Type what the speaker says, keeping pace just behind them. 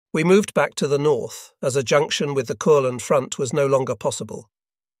We moved back to the north, as a junction with the Courland front was no longer possible.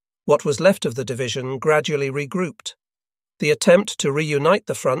 What was left of the division gradually regrouped. The attempt to reunite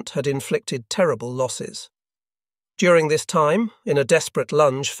the front had inflicted terrible losses. During this time, in a desperate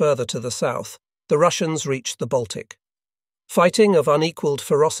lunge further to the south, the Russians reached the Baltic. Fighting of unequalled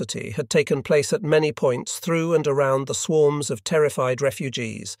ferocity had taken place at many points through and around the swarms of terrified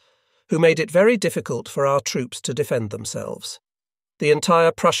refugees, who made it very difficult for our troops to defend themselves. The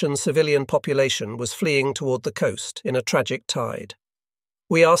entire Prussian civilian population was fleeing toward the coast in a tragic tide.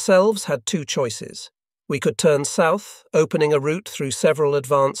 We ourselves had two choices. We could turn south, opening a route through several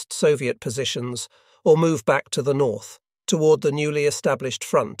advanced Soviet positions, or move back to the north, toward the newly established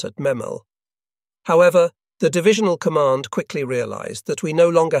front at Memel. However, the divisional command quickly realized that we no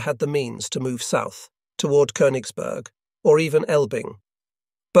longer had the means to move south, toward Königsberg, or even Elbing.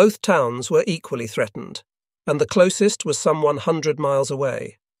 Both towns were equally threatened, and the closest was some 100 miles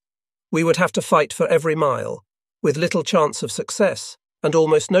away. We would have to fight for every mile, with little chance of success, and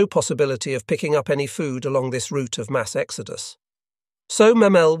almost no possibility of picking up any food along this route of mass exodus. So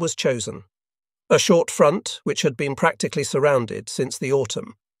Memel was chosen. A short front, which had been practically surrounded since the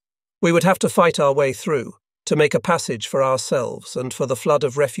autumn. We would have to fight our way through, to make a passage for ourselves and for the flood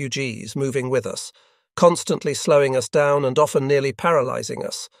of refugees moving with us, constantly slowing us down and often nearly paralyzing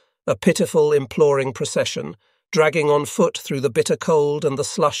us, a pitiful, imploring procession, dragging on foot through the bitter cold and the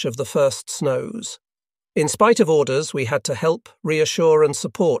slush of the first snows. In spite of orders, we had to help, reassure and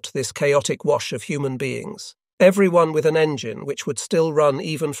support this chaotic wash of human beings. Everyone with an engine which would still run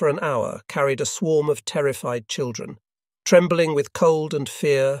even for an hour carried a swarm of terrified children, trembling with cold and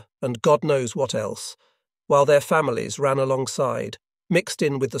fear and God knows what else, while their families ran alongside, mixed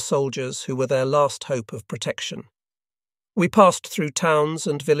in with the soldiers who were their last hope of protection. We passed through towns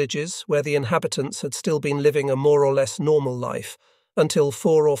and villages where the inhabitants had still been living a more or less normal life until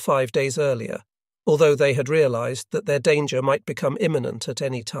 4 or 5 days earlier, although they had realized that their danger might become imminent at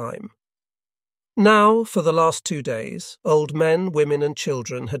any time. Now, for the last 2 days, old men, women and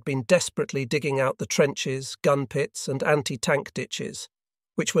children had been desperately digging out the trenches, gun pits and anti-tank ditches,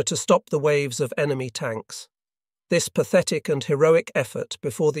 which were to stop the waves of enemy tanks. This pathetic and heroic effort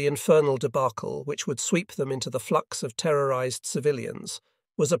before the infernal debacle which would sweep them into the flux of terrorized civilians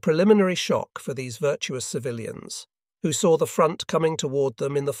was a preliminary shock for these virtuous civilians, who saw the front coming toward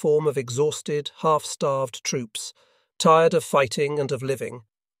them in the form of exhausted, half-starved troops, tired of fighting and of living,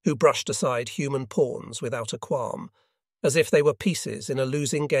 who brushed aside human pawns without a qualm, as if they were pieces in a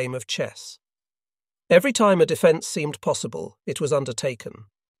losing game of chess. Every time a defence seemed possible, it was undertaken.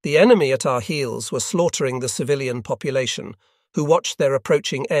 The enemy at our heels were slaughtering the civilian population, who watched their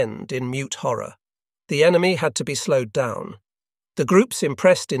approaching end in mute horror. The enemy had to be slowed down. The groups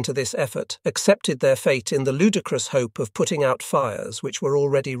impressed into this effort accepted their fate in the ludicrous hope of putting out fires which were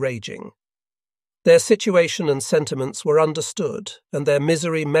already raging. Their situation and sentiments were understood, and their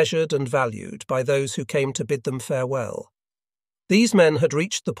misery measured and valued by those who came to bid them farewell. These men had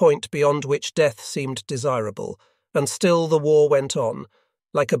reached the point beyond which death seemed desirable, and still the war went on,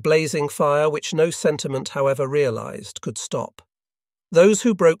 like a blazing fire which no sentiment, however realized, could stop. Those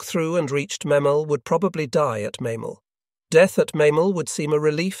who broke through and reached Memel would probably die at Memel. Death at Memel would seem a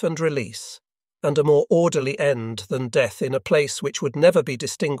relief and release, and a more orderly end than death in a place which would never be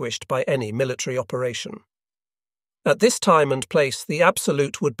distinguished by any military operation. At this time and place the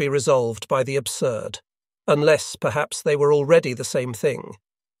absolute would be resolved by the absurd, unless perhaps they were already the same thing.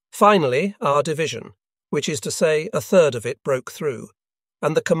 Finally, our division, which is to say a third of it, broke through,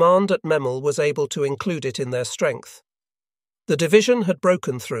 and the command at Memel was able to include it in their strength. The division had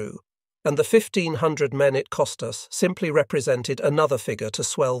broken through, and the 1,500 men it cost us simply represented another figure to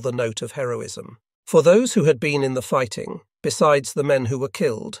swell the note of heroism. For those who had been in the fighting, besides the men who were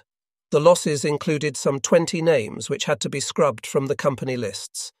killed, the losses included some 20 names which had to be scrubbed from the company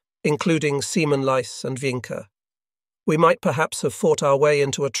lists, including Siemenleis and Winke. We might perhaps have fought our way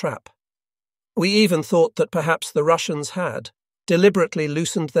into a trap. We even thought that perhaps the Russians had deliberately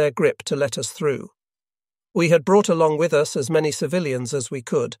loosened their grip to let us through. We had brought along with us as many civilians as we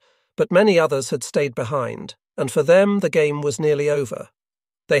could, but many others had stayed behind, and for them the game was nearly over.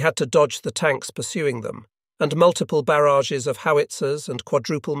 They had to dodge the tanks pursuing them, and multiple barrages of howitzers and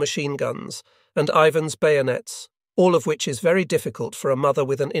quadruple machine guns, and Ivan's bayonets, all of which is very difficult for a mother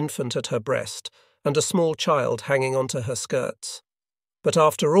with an infant at her breast and a small child hanging onto her skirts. But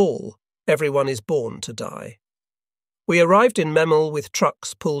after all, everyone is born to die. We arrived in Memel with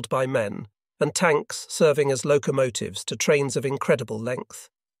trucks pulled by men, and tanks serving as locomotives to trains of incredible length.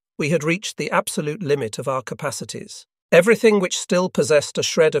 We had reached the absolute limit of our capacities. Everything which still possessed a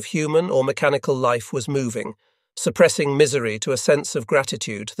shred of human or mechanical life was moving, suppressing misery to a sense of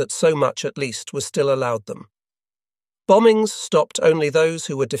gratitude that so much at least was still allowed them. Bombings stopped only those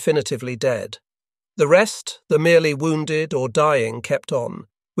who were definitively dead. The rest, the merely wounded or dying, kept on,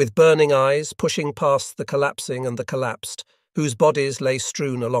 with burning eyes pushing past the collapsing and the collapsed, whose bodies lay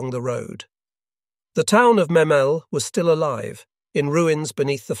strewn along the road. The town of Memel was still alive, in ruins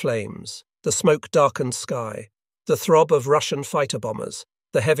beneath the flames, the smoke-darkened sky, the throb of Russian fighter-bombers,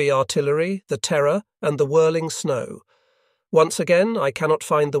 the heavy artillery, the terror, and the whirling snow. Once again, I cannot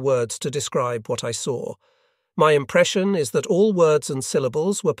find the words to describe what I saw. My impression is that all words and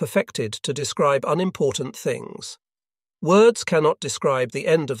syllables were perfected to describe unimportant things. Words cannot describe the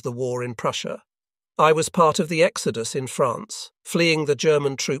end of the war in Prussia. I was part of the exodus in France, fleeing the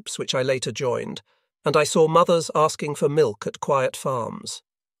German troops which I later joined, and I saw mothers asking for milk at quiet farms.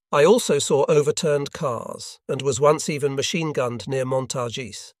 I also saw overturned cars, and was once even machine-gunned near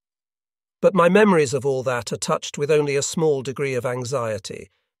Montargis. But my memories of all that are touched with only a small degree of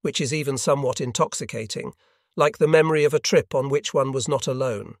anxiety, which is even somewhat intoxicating, like the memory of a trip on which one was not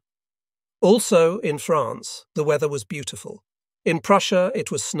alone. Also, in France, the weather was beautiful. In Prussia,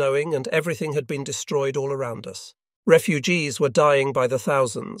 it was snowing and everything had been destroyed all around us. Refugees were dying by the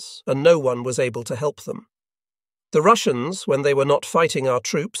thousands, and no one was able to help them. The Russians, when they were not fighting our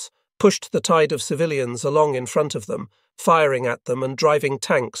troops, pushed the tide of civilians along in front of them, firing at them and driving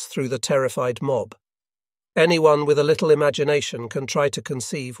tanks through the terrified mob. Anyone with a little imagination can try to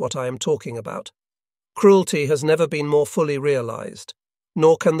conceive what I am talking about. Cruelty has never been more fully realized,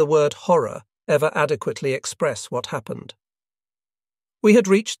 nor can the word horror ever adequately express what happened. We had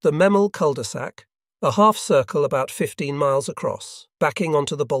reached the Memel cul-de-sac, a half-circle about 15 miles across, backing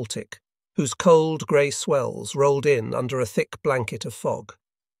onto the Baltic, whose cold grey swells rolled in under a thick blanket of fog.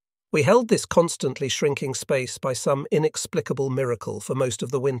 We held this constantly shrinking space by some inexplicable miracle for most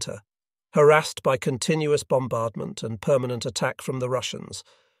of the winter, harassed by continuous bombardment and permanent attack from the Russians,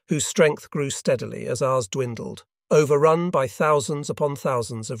 whose strength grew steadily as ours dwindled, overrun by thousands upon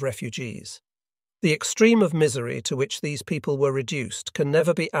thousands of refugees. The extreme of misery to which these people were reduced can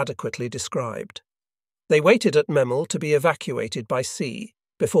never be adequately described. They waited at Memel to be evacuated by sea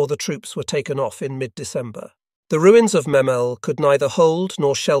before the troops were taken off in mid-December. The ruins of Memel could neither hold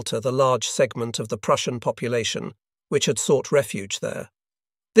nor shelter the large segment of the Prussian population which had sought refuge there.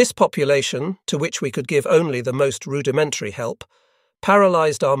 This population, to which we could give only the most rudimentary help,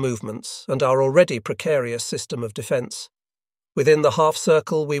 paralysed our movements and our already precarious system of defence. Within the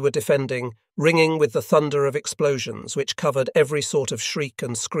half-circle we were defending, ringing with the thunder of explosions which covered every sort of shriek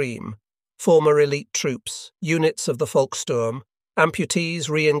and scream, former elite troops, units of the Volkssturm, amputees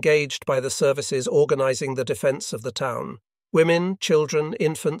re-engaged by the services organising the defence of the town. Women, children,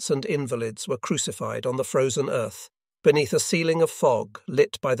 infants and invalids were crucified on the frozen earth, beneath a ceiling of fog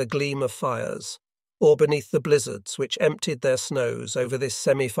lit by the gleam of fires, or beneath the blizzards which emptied their snows over this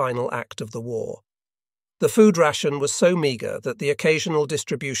semi-final act of the war. The food ration was so meagre that the occasional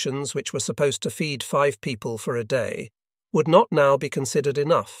distributions which were supposed to feed 5 people for a day would not now be considered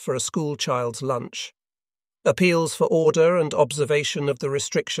enough for a school child's lunch. Appeals for order and observation of the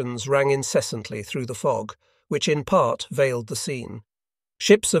restrictions rang incessantly through the fog, which in part veiled the scene.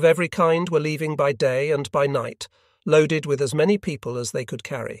 Ships of every kind were leaving by day and by night, loaded with as many people as they could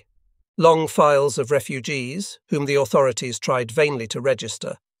carry. Long files of refugees, whom the authorities tried vainly to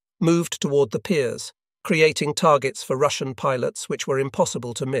register, moved toward the piers, creating targets for Russian pilots which were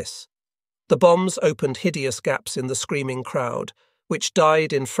impossible to miss. The bombs opened hideous gaps in the screaming crowd, which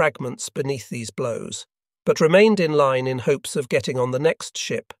died in fragments beneath these blows, but remained in line in hopes of getting on the next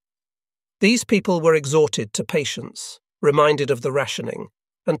ship. These people were exhorted to patience, reminded of the rationing,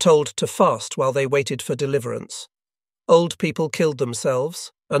 and told to fast while they waited for deliverance. Old people killed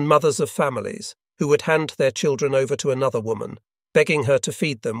themselves, and mothers of families, who would hand their children over to another woman, begging her to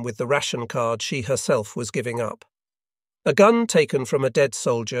feed them with the ration card she herself was giving up. A gun taken from a dead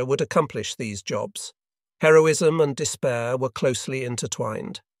soldier would accomplish these jobs. Heroism and despair were closely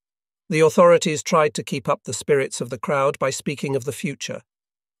intertwined. The authorities tried to keep up the spirits of the crowd by speaking of the future,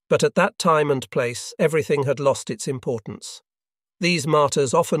 but at that time and place everything had lost its importance. These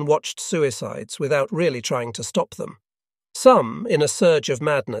martyrs often watched suicides without really trying to stop them. Some, in a surge of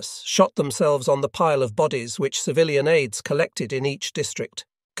madness, shot themselves on the pile of bodies which civilian aides collected in each district.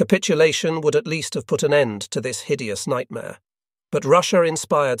 Capitulation would at least have put an end to this hideous nightmare. But Russia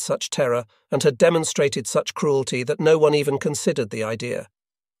inspired such terror and had demonstrated such cruelty that no one even considered the idea.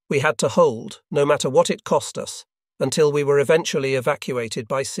 We had to hold, no matter what it cost us, until we were eventually evacuated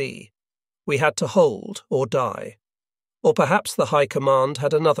by sea. We had to hold or die. Or perhaps the High Command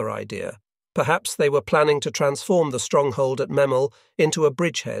had another idea. Perhaps they were planning to transform the stronghold at Memel into a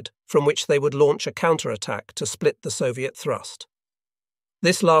bridgehead from which they would launch a counterattack to split the Soviet thrust.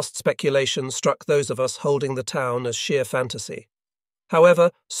 This last speculation struck those of us holding the town as sheer fantasy.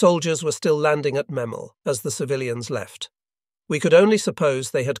 However, soldiers were still landing at Memel as the civilians left. We could only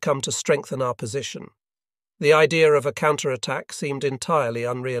suppose they had come to strengthen our position. The idea of a counterattack seemed entirely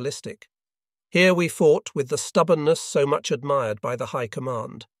unrealistic. Here we fought with the stubbornness so much admired by the High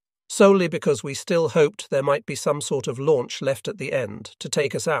Command, solely because we still hoped there might be some sort of launch left at the end to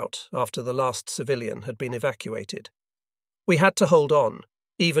take us out after the last civilian had been evacuated. We had to hold on,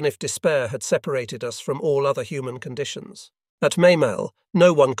 even if despair had separated us from all other human conditions. At Memel,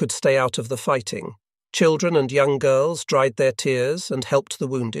 no one could stay out of the fighting. Children and young girls dried their tears and helped the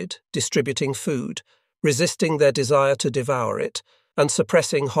wounded, distributing food, resisting their desire to devour it, and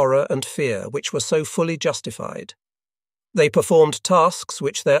suppressing horror and fear which were so fully justified. They performed tasks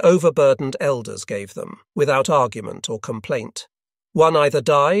which their overburdened elders gave them, without argument or complaint. One either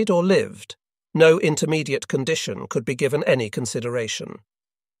died or lived. No intermediate condition could be given any consideration.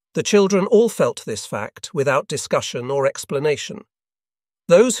 The children all felt this fact without discussion or explanation.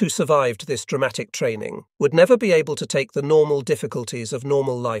 Those who survived this dramatic training would never be able to take the normal difficulties of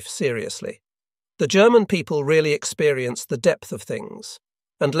normal life seriously. The German people really experienced the depth of things,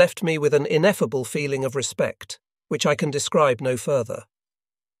 and left me with an ineffable feeling of respect, which I can describe no further.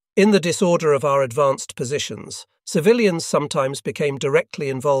 In the disorder of our advanced positions, civilians sometimes became directly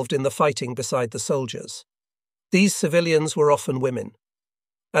involved in the fighting beside the soldiers. These civilians were often women.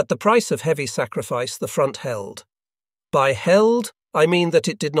 At the price of heavy sacrifice, the front held. By held, I mean that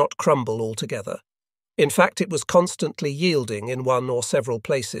it did not crumble altogether. In fact, it was constantly yielding in one or several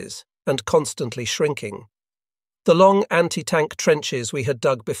places, and constantly shrinking. The long anti-tank trenches we had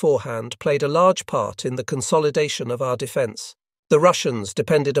dug beforehand played a large part in the consolidation of our defence. The Russians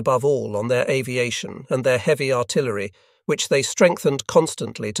depended above all on their aviation and their heavy artillery, which they strengthened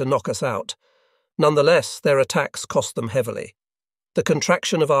constantly to knock us out. Nonetheless, their attacks cost them heavily. The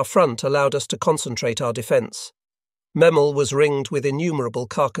contraction of our front allowed us to concentrate our defence. Memel was ringed with innumerable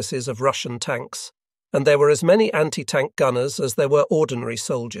carcasses of Russian tanks, and there were as many anti-tank gunners as there were ordinary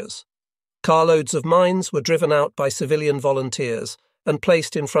soldiers. Carloads of mines were driven out by civilian volunteers and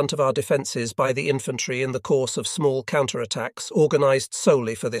placed in front of our defences by the infantry in the course of small counterattacks organised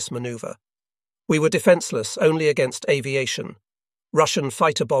solely for this manoeuvre. We were defenceless only against aviation. Russian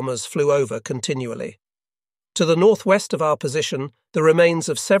fighter bombers flew over continually. To the northwest of our position, the remains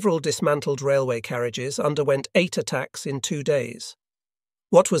of several dismantled railway carriages underwent 8 attacks in 2 days.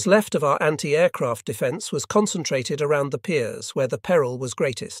 What was left of our anti-aircraft defence was concentrated around the piers where the peril was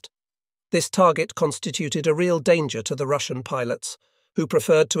greatest. This target constituted a real danger to the Russian pilots, who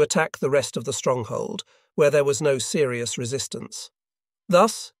preferred to attack the rest of the stronghold, where there was no serious resistance.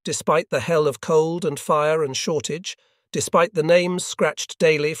 Thus, despite the hell of cold and fire and shortage, despite the names scratched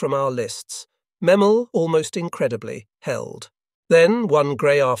daily from our lists, Memel, almost incredibly, held. Then, one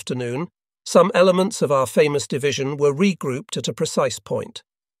grey afternoon, some elements of our famous division were regrouped at a precise point.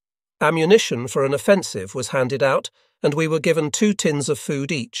 Ammunition for an offensive was handed out, and we were given 2 tins of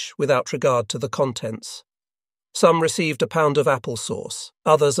food each, without regard to the contents. Some received a pound of applesauce,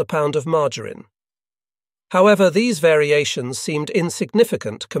 others a pound of margarine. However, these variations seemed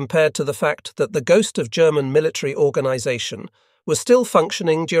insignificant compared to the fact that the ghost of German military organisation was still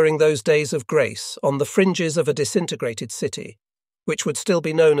functioning during those days of grace on the fringes of a disintegrated city, which would still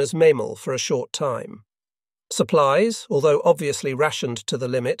be known as Memel for a short time. Supplies, although obviously rationed to the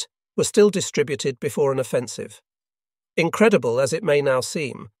limit, were still distributed before an offensive. Incredible as it may now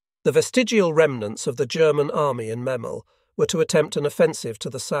seem, the vestigial remnants of the German army in Memel were to attempt an offensive to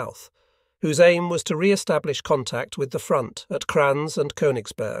the south, whose aim was to re-establish contact with the front at Kranz and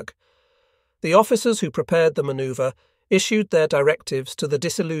Königsberg. The officers who prepared the manoeuvre issued their directives to the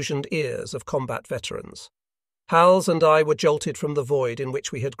disillusioned ears of combat veterans. Hals and I were jolted from the void in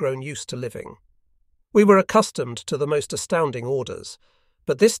which we had grown used to living. We were accustomed to the most astounding orders,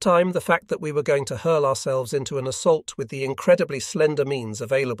 but this time the fact that we were going to hurl ourselves into an assault with the incredibly slender means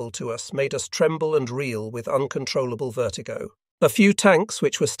available to us made us tremble and reel with uncontrollable vertigo. A few tanks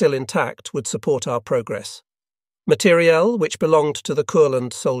which were still intact would support our progress. Materiel which belonged to the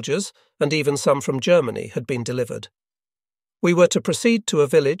Kurland soldiers, and even some from Germany, had been delivered. We were to proceed to a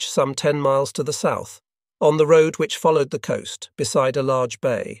village some 10 miles to the south, on the road which followed the coast, beside a large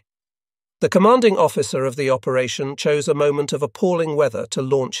bay. The commanding officer of the operation chose a moment of appalling weather to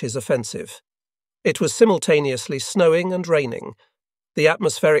launch his offensive. It was simultaneously snowing and raining. The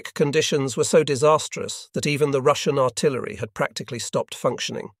atmospheric conditions were so disastrous that even the Russian artillery had practically stopped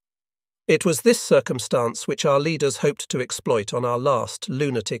functioning. It was this circumstance which our leaders hoped to exploit on our last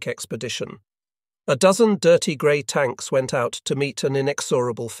lunatic expedition. A dozen dirty grey tanks went out to meet an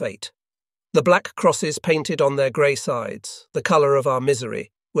inexorable fate. The black crosses painted on their grey sides, the colour of our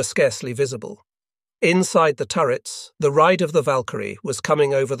misery, were scarcely visible. Inside the turrets, the Ride of the Valkyrie was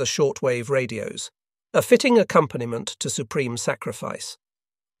coming over the shortwave radios, a fitting accompaniment to supreme sacrifice.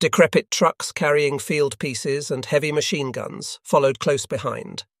 Decrepit trucks carrying field pieces and heavy machine guns followed close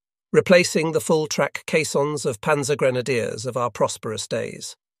behind, replacing the full-track caissons of panzer grenadiers of our prosperous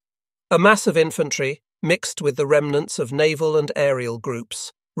days. A mass of infantry, mixed with the remnants of naval and aerial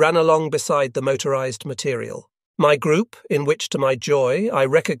groups, ran along beside the motorized material. My group, in which to my joy I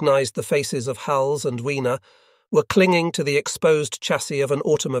recognized the faces of Hals and Wiener, were clinging to the exposed chassis of an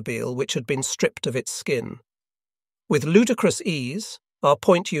automobile which had been stripped of its skin. With ludicrous ease, our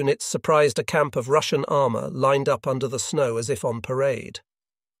point units surprised a camp of Russian armour lined up under the snow as if on parade.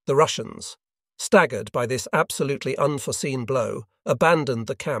 The Russians, staggered by this absolutely unforeseen blow, abandoned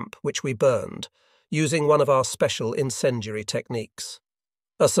the camp, which we burned, using one of our special incendiary techniques.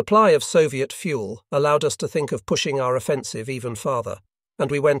 A supply of Soviet fuel allowed us to think of pushing our offensive even farther,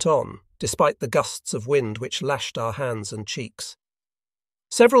 and we went on, despite the gusts of wind which lashed our hands and cheeks.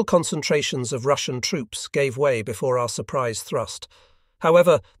 Several concentrations of Russian troops gave way before our surprise thrust.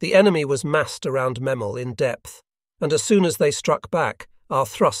 However, the enemy was massed around Memel in depth, and as soon as they struck back, our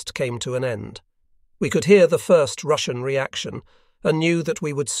thrust came to an end. We could hear the first Russian reaction, and knew that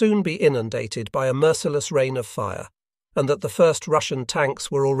we would soon be inundated by a merciless rain of fire, and that the first Russian tanks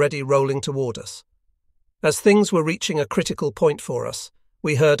were already rolling toward us. As things were reaching a critical point for us,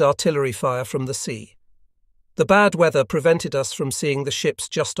 we heard artillery fire from the sea. The bad weather prevented us from seeing the ships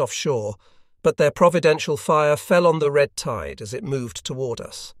just offshore, but their providential fire fell on the red tide as it moved toward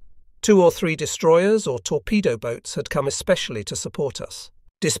us. 2 or 3 destroyers or torpedo boats had come especially to support us.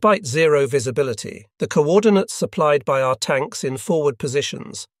 Despite zero visibility, the coordinates supplied by our tanks in forward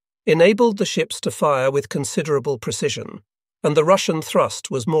positions enabled the ships to fire with considerable precision, and the Russian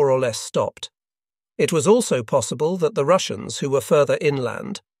thrust was more or less stopped. It was also possible that the Russians, who were further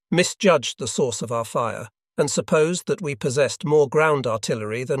inland, misjudged the source of our fire and supposed that we possessed more ground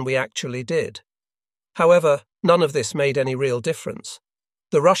artillery than we actually did. However, none of this made any real difference.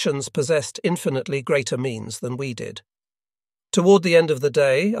 The Russians possessed infinitely greater means than we did. Toward the end of the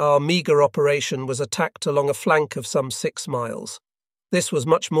day, our meagre operation was attacked along a flank of some 6 miles. This was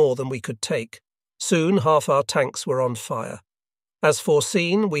much more than we could take. Soon half our tanks were on fire. As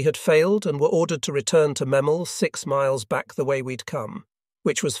foreseen, we had failed and were ordered to return to Memel 6 miles back the way we'd come,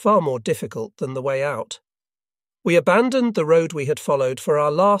 which was far more difficult than the way out. We abandoned the road we had followed for our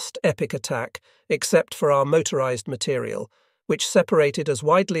last epic attack, except for our motorized material, which separated as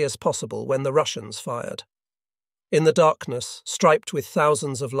widely as possible when the Russians fired. In the darkness, striped with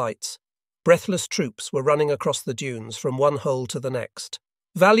thousands of lights, breathless troops were running across the dunes from one hole to the next,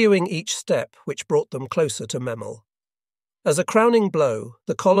 valuing each step which brought them closer to Memel. As a crowning blow,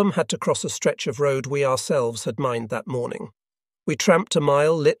 the column had to cross a stretch of road we ourselves had mined that morning. We tramped a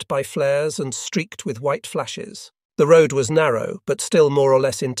mile lit by flares and streaked with white flashes. The road was narrow, but still more or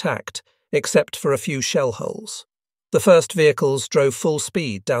less intact, except for a few shell holes. The first vehicles drove full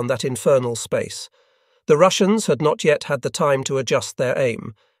speed down that infernal space. The Russians had not yet had the time to adjust their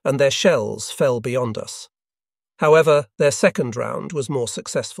aim, and their shells fell beyond us. However, their second round was more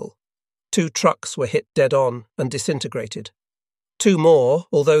successful. 2 trucks were hit dead on and disintegrated. 2 more,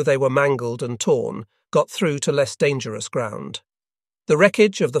 although they were mangled and torn, got through to less dangerous ground. The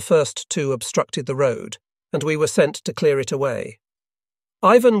wreckage of the first 2 obstructed the road, and we were sent to clear it away.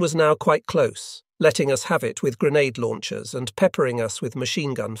 Ivan was now quite close, letting us have it with grenade launchers and peppering us with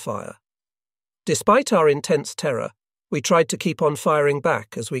machine gun fire. Despite our intense terror, we tried to keep on firing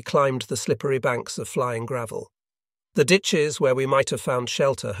back as we climbed the slippery banks of flying gravel. The ditches where we might have found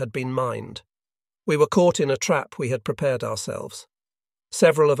shelter had been mined. We were caught in a trap we had prepared ourselves.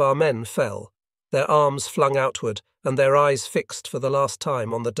 Several of our men fell, their arms flung outward and their eyes fixed for the last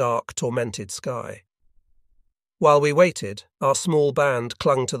time on the dark, tormented sky. While we waited, our small band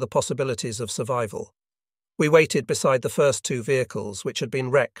clung to the possibilities of survival. We waited beside the first 2 vehicles which had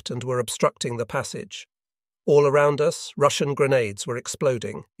been wrecked and were obstructing the passage. All around us, Russian grenades were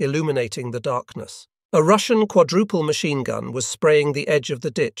exploding, illuminating the darkness. A Russian quadruple machine gun was spraying the edge of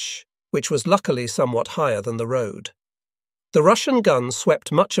the ditch, which was luckily somewhat higher than the road. The Russian gun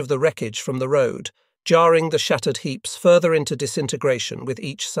swept much of the wreckage from the road, jarring the shattered heaps further into disintegration with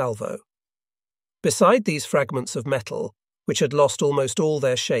each salvo. Beside these fragments of metal, which had lost almost all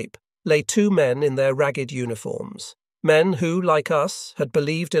their shape, lay 2 men in their ragged uniforms, men who, like us, had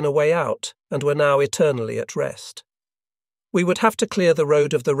believed in a way out and were now eternally at rest. We would have to clear the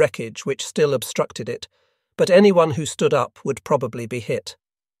road of the wreckage which still obstructed it, but anyone who stood up would probably be hit.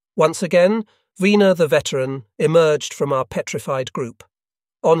 Once again, Wiener the veteran emerged from our petrified group.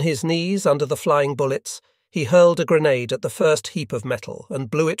 On his knees under the flying bullets, he hurled a grenade at the first heap of metal and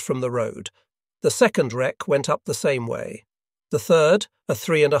blew it from the road. The second wreck went up the same way. The third, a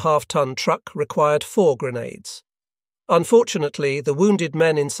 3.5-ton truck, required 4 grenades. Unfortunately, the wounded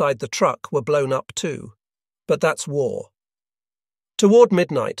men inside the truck were blown up too. But that's war. Toward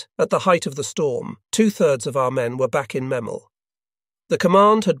midnight, at the height of the storm, 2/3 of our men were back in Memel. The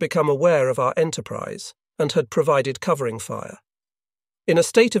command had become aware of our enterprise and had provided covering fire. In a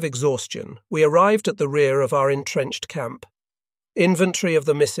state of exhaustion, we arrived at the rear of our entrenched camp. Inventory of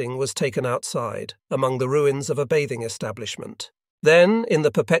the missing was taken outside, among the ruins of a bathing establishment. Then, in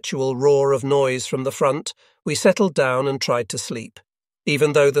the perpetual roar of noise from the front, we settled down and tried to sleep,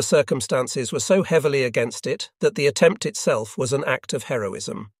 even though the circumstances were so heavily against it that the attempt itself was an act of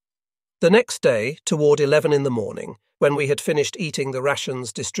heroism. The next day, toward 11 in the morning, when we had finished eating the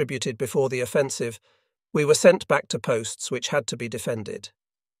rations distributed before the offensive, we were sent back to posts which had to be defended.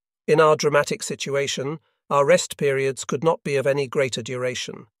 In our dramatic situation, our rest periods could not be of any greater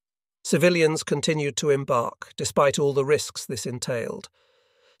duration. Civilians continued to embark, despite all the risks this entailed.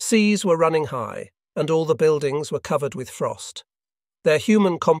 Seas were running high, and all the buildings were covered with frost. Their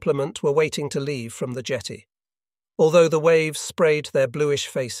human complement were waiting to leave from the jetty. Although the waves sprayed their bluish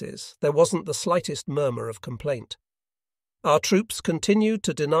faces, there wasn't the slightest murmur of complaint. Our troops continued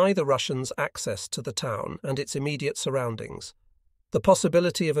to deny the Russians access to the town and its immediate surroundings. The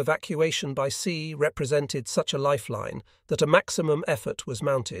possibility of evacuation by sea represented such a lifeline that a maximum effort was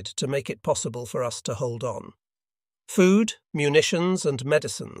mounted to make it possible for us to hold on. Food, munitions, and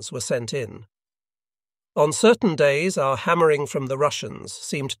medicines were sent in. On certain days, our hammering from the Russians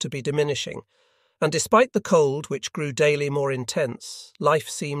seemed to be diminishing, and despite the cold which grew daily more intense, life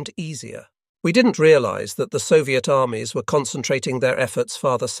seemed easier. We didn't realize that the Soviet armies were concentrating their efforts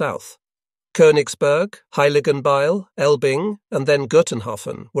farther south. Königsberg, Heiligenbeil, Elbing, and then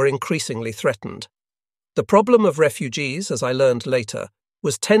Göttenhofen were increasingly threatened. The problem of refugees, as I learned later,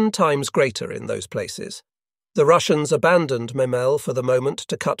 was 10 times greater in those places. The Russians abandoned Memel for the moment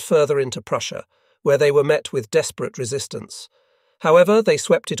to cut further into Prussia, where they were met with desperate resistance. However, they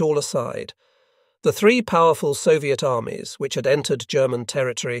swept it all aside. The 3 powerful Soviet armies, which had entered German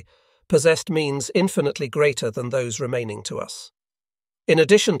territory, possessed means infinitely greater than those remaining to us. In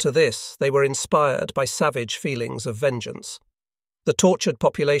addition to this, they were inspired by savage feelings of vengeance. The tortured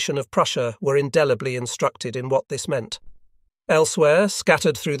population of Prussia were indelibly instructed in what this meant. Elsewhere,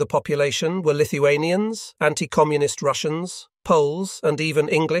 scattered through the population, were Lithuanians, anti-communist Russians, Poles, and even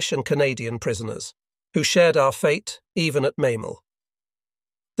English and Canadian prisoners, who shared our fate, even at Memel.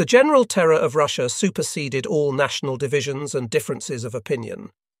 The general terror of Russia superseded all national divisions and differences of opinion.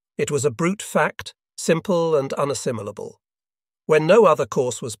 It was a brute fact, simple and unassimilable. When no other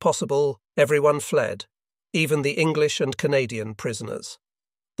course was possible, everyone fled, even the English and Canadian prisoners.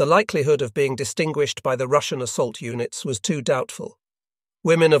 The likelihood of being distinguished by the Russian assault units was too doubtful.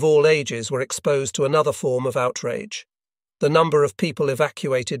 Women of all ages were exposed to another form of outrage. The number of people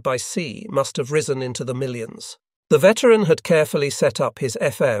evacuated by sea must have risen into the millions. The veteran had carefully set up his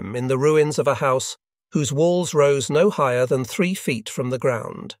FM in the ruins of a house whose walls rose no higher than 3 feet from the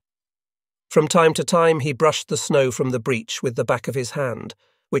ground. From time to time he brushed the snow from the breach with the back of his hand,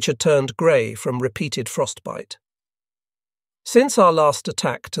 which had turned grey from repeated frostbite. Since our last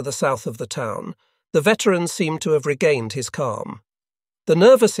attack to the south of the town, the veteran seemed to have regained his calm. The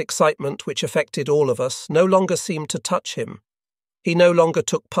nervous excitement which affected all of us no longer seemed to touch him. He no longer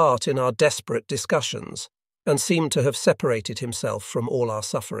took part in our desperate discussions, and seemed to have separated himself from all our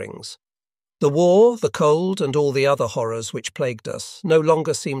sufferings. The war, the cold, and all the other horrors which plagued us no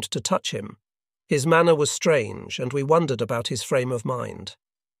longer seemed to touch him. His manner was strange, and we wondered about his frame of mind.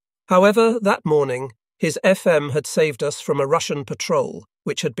 However, that morning, his FM had saved us from a Russian patrol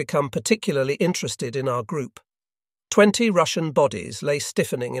which had become particularly interested in our group. 20 Russian bodies lay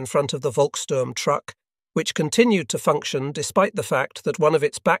stiffening in front of the Volkssturm truck, which continued to function despite the fact that one of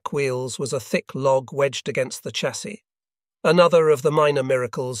its back wheels was a thick log wedged against the chassis, another of the minor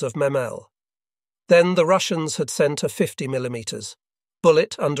miracles of Memel. Then the Russians had sent a 50mm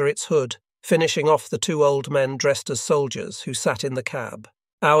bullet under its hood, finishing off the 2 old men dressed as soldiers who sat in the cab.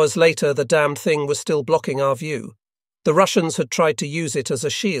 Hours later, the damned thing was still blocking our view. The Russians had tried to use it as a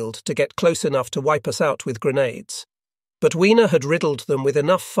shield to get close enough to wipe us out with grenades. But Wiener had riddled them with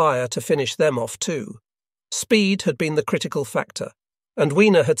enough fire to finish them off too. Speed had been the critical factor, and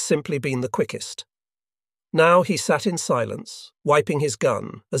Wiener had simply been the quickest. Now he sat in silence, wiping his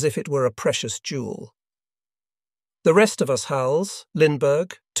gun as if it were a precious jewel. The rest of us Hals,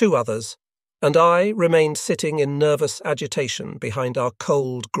 Lindbergh, 2 others, and I remained sitting in nervous agitation behind our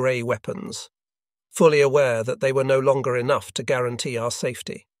cold grey weapons, fully aware that they were no longer enough to guarantee our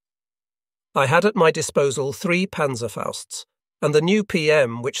safety. I had at my disposal 3 Panzerfausts, and the new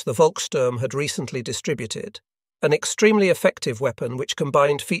PM which the Volkssturm had recently distributed, an extremely effective weapon which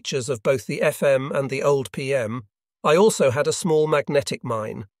combined features of both the FM and the old PM. I also had a small magnetic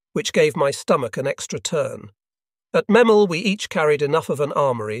mine, which gave my stomach an extra turn. At Memel we each carried enough of an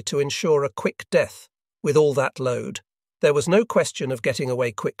armoury to ensure a quick death. With all that load, there was no question of getting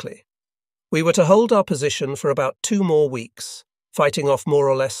away quickly. We were to hold our position for about 2 more weeks, fighting off more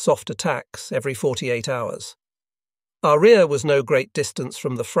or less soft attacks every 48 hours. Our rear was no great distance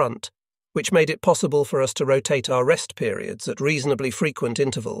from the front, which made it possible for us to rotate our rest periods at reasonably frequent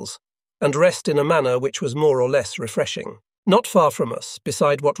intervals, and rest in a manner which was more or less refreshing. Not far from us,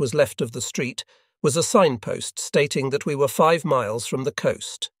 beside what was left of the street, was a signpost stating that we were 5 miles from the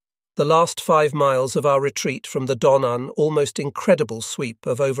coast, the last 5 miles of our retreat from the Donnan almost incredible sweep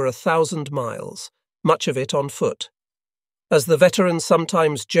of over 1,000 miles, much of it on foot. As the veteran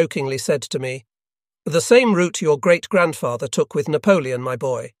sometimes jokingly said to me, "The same route your great-grandfather took with Napoleon, my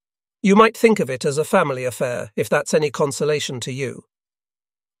boy. You might think of it as a family affair, if that's any consolation to you."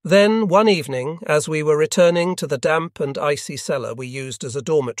 Then, one evening, as we were returning to the damp and icy cellar we used as a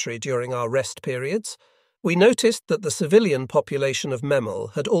dormitory during our rest periods, we noticed that the civilian population of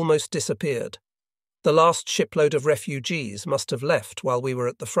Memel had almost disappeared. The last shipload of refugees must have left while we were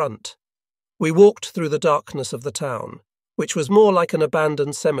at the front. We walked through the darkness of the town, which was more like an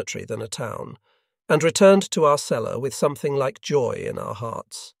abandoned cemetery than a town, and returned to our cellar with something like joy in our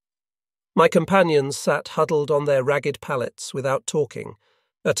hearts. My companions sat huddled on their ragged pallets without talking,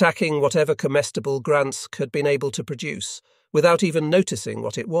 attacking whatever comestible Gransk had been able to produce, without even noticing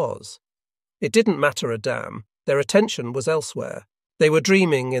what it was. It didn't matter a damn. Their attention was elsewhere. They were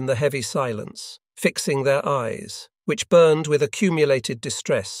dreaming in the heavy silence, fixing their eyes, which burned with accumulated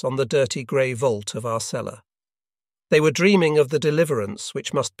distress on the dirty grey vault of our cellar. They were dreaming of the deliverance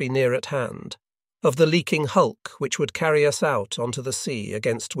which must be near at hand, of the leaking hulk which would carry us out onto the sea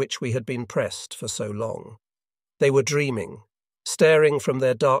against which we had been pressed for so long. They were dreaming, staring from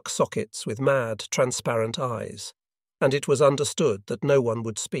their dark sockets with mad, transparent eyes, and it was understood that no one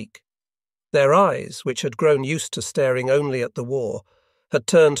would speak. Their eyes, which had grown used to staring only at the war, had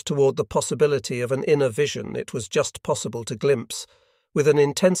turned toward the possibility of an inner vision it was just possible to glimpse, with an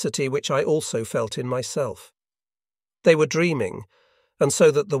intensity which I also felt in myself. They were dreaming, and so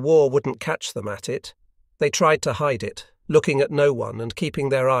that the war wouldn't catch them at it, they tried to hide it, looking at no one and keeping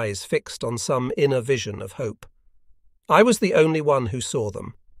their eyes fixed on some inner vision of hope. I was the only one who saw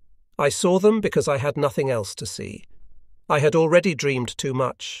them. I saw them because I had nothing else to see. I had already dreamed too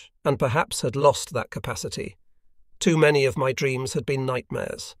much, and perhaps had lost that capacity. Too many of my dreams had been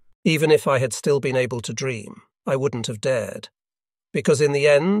nightmares. Even if I had still been able to dream, I wouldn't have dared. Because in the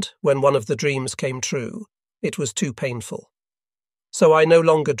end, when one of the dreams came true, it was too painful. So I no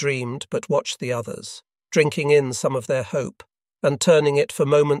longer dreamed, but watched the others, drinking in some of their hope, and turning it for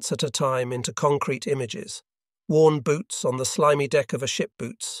moments at a time into concrete images. Worn boots on the slimy deck of a ship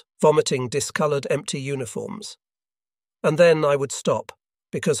boots, vomiting discoloured empty uniforms. And then I would stop,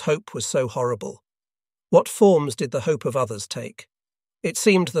 because hope was so horrible. What forms did the hope of others take? It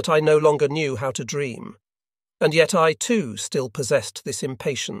seemed that I no longer knew how to dream. And yet I, too, still possessed this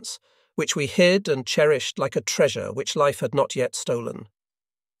impatience, which we hid and cherished like a treasure which life had not yet stolen.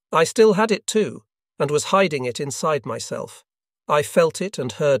 I still had it, too, and was hiding it inside myself. I felt it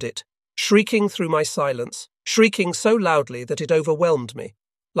and heard it, shrieking through my silence, shrieking so loudly that it overwhelmed me,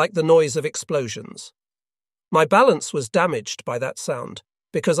 like the noise of explosions. My balance was damaged by that sound,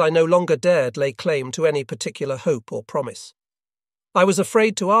 because I no longer dared lay claim to any particular hope or promise. I was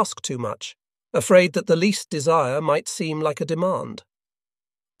afraid to ask too much, afraid that the least desire might seem like a demand.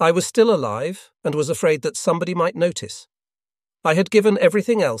 I was still alive, and was afraid that somebody might notice. I had given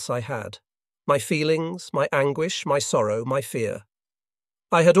everything else I had, my feelings, my anguish, my sorrow, my fear.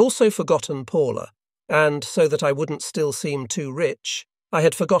 I had also forgotten Paula, and, so that I wouldn't still seem too rich, I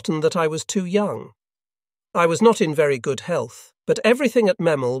had forgotten that I was too young. I was not in very good health, but everything at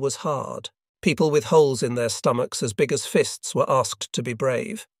Memel was hard. People with holes in their stomachs as big as fists were asked to be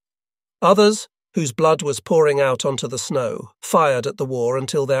brave. Others, whose blood was pouring out onto the snow, fired at the war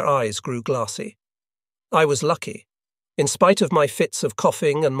until their eyes grew glassy. I was lucky. In spite of my fits of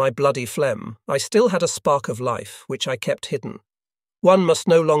coughing and my bloody phlegm, I still had a spark of life, which I kept hidden. One must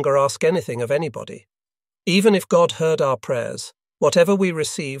no longer ask anything of anybody. Even if God heard our prayers, whatever we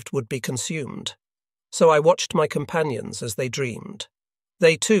received would be consumed. So I watched my companions as they dreamed.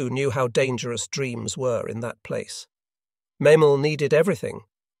 They too knew how dangerous dreams were in that place. Memel needed everything,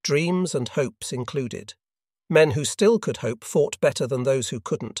 dreams and hopes included. Men who still could hope fought better than those who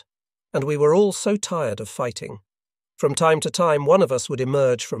couldn't, and we were all so tired of fighting. From time to time, one of us would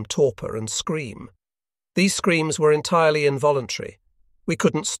emerge from torpor and scream. These screams were entirely involuntary. We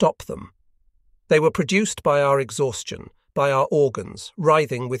couldn't stop them. They were produced by our exhaustion, by our organs,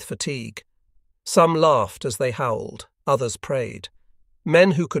 writhing with fatigue. Some laughed as they howled, others prayed.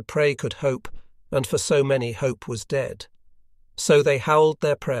 Men who could pray could hope, and for so many hope was dead. So they howled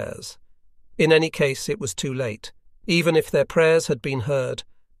their prayers. In any case, it was too late. Even if their prayers had been heard,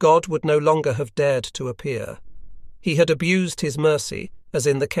 God would no longer have dared to appear. He had abused his mercy, as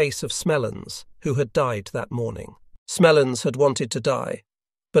in the case of Smellens, who had died that morning. Smellens had wanted to die,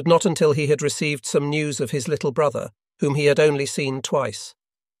 but not until he had received some news of his little brother, whom he had only seen twice.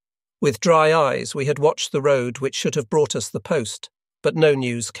 With dry eyes, we had watched the road which should have brought us the post, but no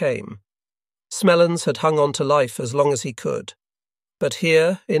news came. Smellens had hung on to life as long as he could. But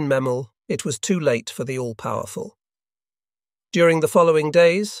here, in Memel, it was too late for the all-powerful. During the following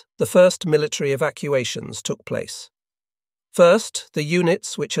days, the first military evacuations took place. First, the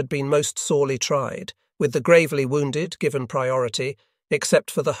units which had been most sorely tried, with the gravely wounded given priority, except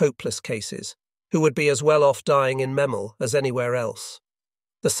for the hopeless cases, who would be as well off dying in Memel as anywhere else.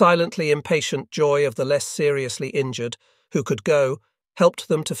 The silently impatient joy of the less seriously injured, who could go, helped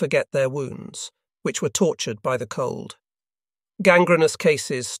them to forget their wounds, which were tortured by the cold. Gangrenous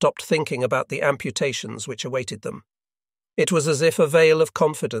cases stopped thinking about the amputations which awaited them. It was as if a veil of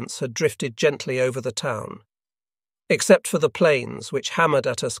confidence had drifted gently over the town. Except for the planes which hammered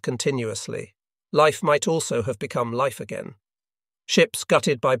at us continuously, life might also have become life again. Ships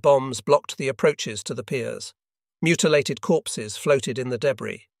gutted by bombs blocked the approaches to the piers. Mutilated corpses floated in the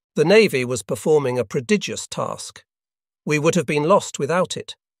debris. The Navy was performing a prodigious task. We would have been lost without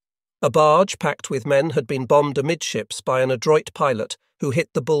it. A barge packed with men had been bombed amidships by an adroit pilot who hit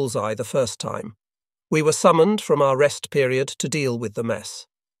the bullseye the first time. We were summoned from our rest period to deal with the mess.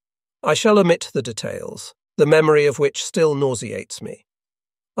 I shall omit the details, the memory of which still nauseates me.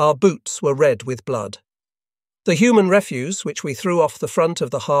 Our boots were red with blood. The human refuse which we threw off the front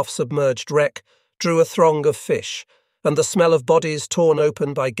of the half-submerged wreck drew a throng of fish, and the smell of bodies torn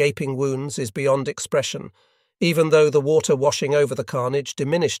open by gaping wounds is beyond expression, even though the water washing over the carnage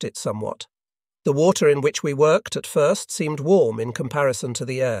diminished it somewhat. The water in which we worked at first seemed warm in comparison to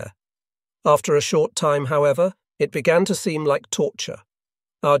the air. After a short time, however, it began to seem like torture.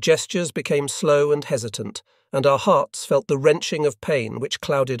 Our gestures became slow and hesitant, and our hearts felt the wrenching of pain which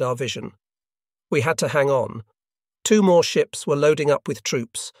clouded our vision. We had to hang on. 2 more ships were loading up with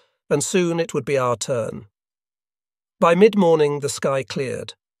troops, and soon it would be our turn. By mid-morning the sky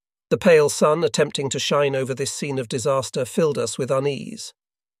cleared. The pale sun attempting to shine over this scene of disaster filled us with unease.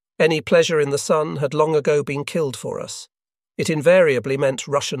 Any pleasure in the sun had long ago been killed for us. It invariably meant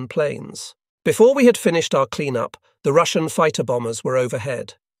Russian planes. Before we had finished our clean-up, the Russian fighter bombers were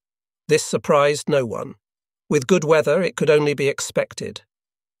overhead. This surprised no one. With good weather, it could only be expected.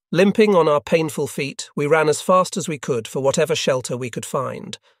 Limping on our painful feet, we ran as fast as we could for whatever shelter we could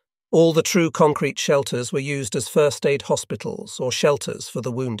find. All the true concrete shelters were used as first-aid hospitals or shelters for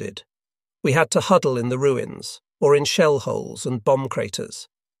the wounded. We had to huddle in the ruins, or in shell holes and bomb craters.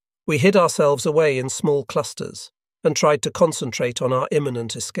 We hid ourselves away in small clusters, and tried to concentrate on our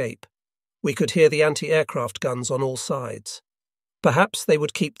imminent escape. We could hear the anti-aircraft guns on all sides. Perhaps they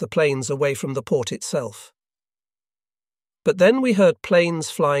would keep the planes away from the port itself. But then we heard planes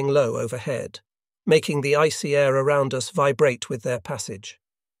flying low overhead, making the icy air around us vibrate with their passage.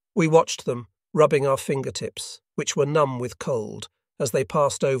 We watched them, rubbing our fingertips, which were numb with cold, as they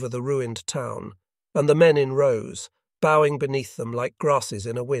passed over the ruined town, and the men in rows, bowing beneath them like grasses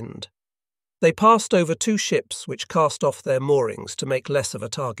in a wind. They passed over 2 ships which cast off their moorings to make less of a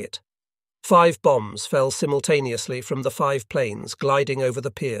target. 5 bombs fell simultaneously from the 5 planes gliding over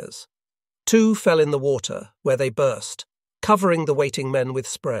the piers. 2 fell in the water, where they burst, covering the waiting men with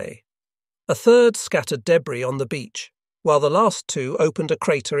spray. A third scattered debris on the beach, while the last 2 opened a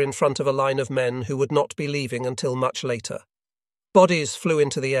crater in front of a line of men who would not be leaving until much later. Bodies flew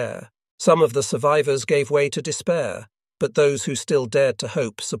into the air. Some of the survivors gave way to despair, but those who still dared to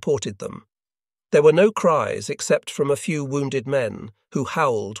hope supported them. There were no cries except from a few wounded men who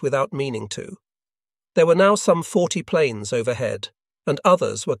howled without meaning to. There were now some 40 planes overhead, and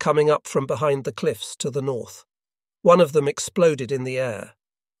others were coming up from behind the cliffs to the north. One of them exploded in the air.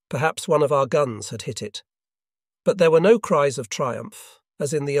 Perhaps one of our guns had hit it. But there were no cries of triumph,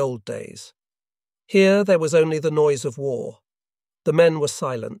 as in the old days. Here there was only the noise of war. The men were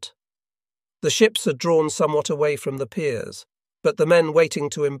silent. The ships had drawn somewhat away from the piers, but the men waiting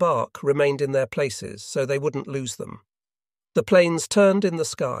to embark remained in their places so they wouldn't lose them. The planes turned in the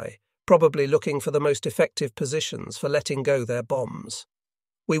sky, probably looking for the most effective positions for letting go their bombs.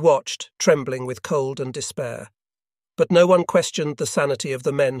 We watched, trembling with cold and despair. But no one questioned the sanity of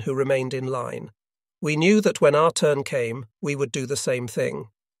the men who remained in line. We knew that when our turn came, we would do the same thing.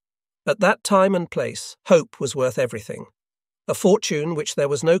 At that time and place, hope was worth everything. A fortune which there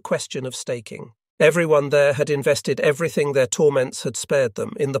was no question of staking. Everyone there had invested everything their torments had spared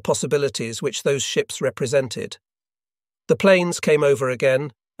them in the possibilities which those ships represented. The planes came over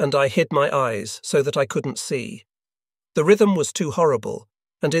again, and I hid my eyes so that I couldn't see. The rhythm was too horrible,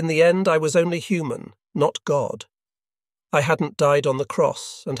 and in the end I was only human, not God. I hadn't died on the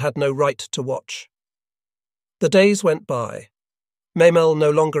cross and had no right to watch. The days went by. Memel no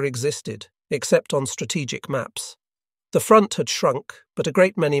longer existed, except on strategic maps. The front had shrunk, but a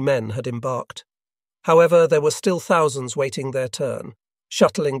great many men had embarked. However, there were still thousands waiting their turn,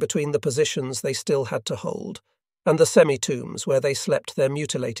 shuttling between the positions they still had to hold, and the semi-tombs where they slept their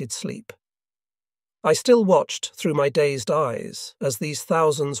mutilated sleep. I still watched through my dazed eyes as these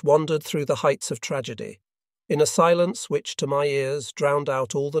thousands wandered through the heights of tragedy, in a silence which to my ears drowned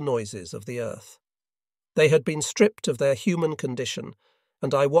out all the noises of the earth. They had been stripped of their human condition,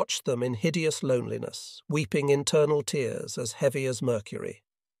 and I watched them in hideous loneliness, weeping internal tears as heavy as mercury.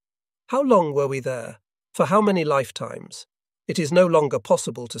 How long were we there? For how many lifetimes? It is no longer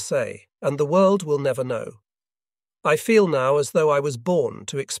possible to say, and the world will never know. I feel now as though I was born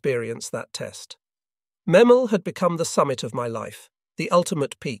to experience that test. Memel had become the summit of my life, the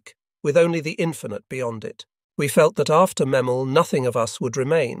ultimate peak, with only the infinite beyond it. We felt that after Memel nothing of us would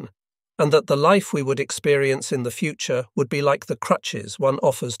remain, and that the life we would experience in the future would be like the crutches one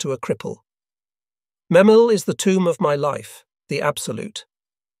offers to a cripple. Memel is the tomb of my life, the absolute.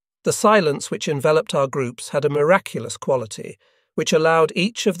 The silence which enveloped our groups had a miraculous quality, which allowed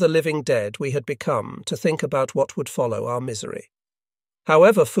each of the living dead we had become to think about what would follow our misery.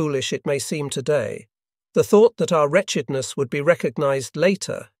 However foolish it may seem today, the thought that our wretchedness would be recognized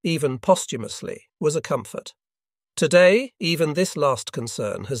later, even posthumously, was a comfort. Today, even this last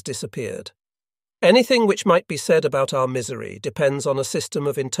concern has disappeared. Anything which might be said about our misery depends on a system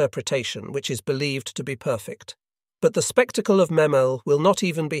of interpretation which is believed to be perfect. But the spectacle of Memel will not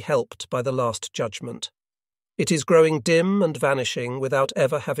even be helped by the Last Judgment. It is growing dim and vanishing without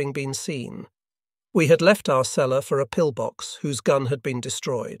ever having been seen. We had left our cellar for a pillbox whose gun had been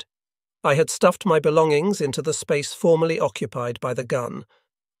destroyed. I had stuffed my belongings into the space formerly occupied by the gun.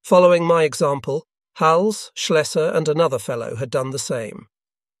 Following my example, Hals, Schlesser and another fellow had done the same.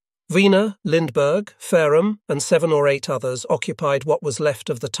 Wiener, Lindbergh, Ferrum and 7 or 8 others occupied what was left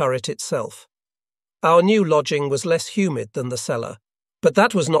of the turret itself. Our new lodging was less humid than the cellar, but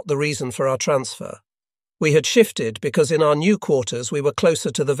that was not the reason for our transfer. We had shifted because in our new quarters we were closer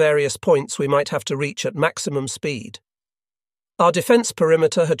to the various points we might have to reach at maximum speed. Our defence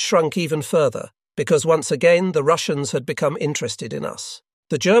perimeter had shrunk even further, because once again the Russians had become interested in us.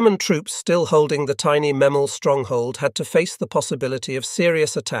 The German troops still holding the tiny Memel stronghold had to face the possibility of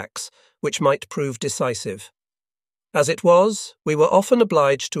serious attacks, which might prove decisive. As it was, we were often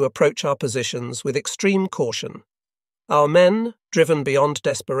obliged to approach our positions with extreme caution. Our men, driven beyond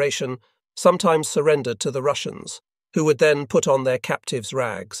desperation, sometimes surrendered to the Russians, who would then put on their captives'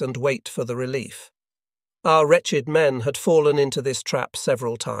 rags and wait for the relief. Our wretched men had fallen into this trap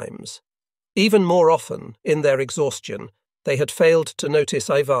several times. Even more often, in their exhaustion, they had failed to notice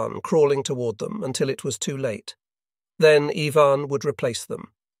Ivan crawling toward them until it was too late. Then Ivan would replace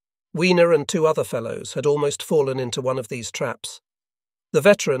them. Wiener and 2 other fellows had almost fallen into one of these traps. The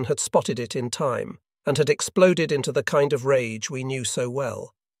veteran had spotted it in time and had exploded into the kind of rage we knew so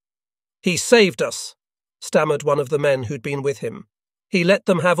well. "He saved us," stammered one of the men who'd been with him. "He let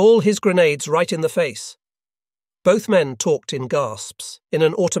them have all his grenades right in the face." Both men talked in gasps, in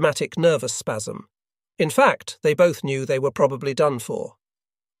an automatic nervous spasm. In fact, they both knew they were probably done for.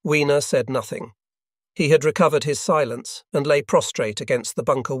 Wiener said nothing. He had recovered his silence and lay prostrate against the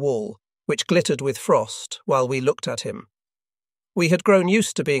bunker wall, which glittered with frost while we looked at him. We had grown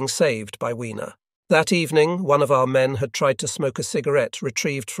used to being saved by Wiener. That evening, one of our men had tried to smoke a cigarette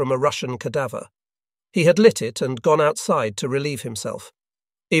retrieved from a Russian cadaver. He had lit it and gone outside to relieve himself.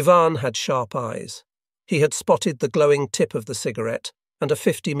 Ivan had sharp eyes. He had spotted the glowing tip of the cigarette and a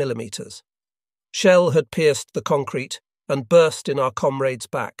 50mm. Shell had pierced the concrete and burst in our comrade's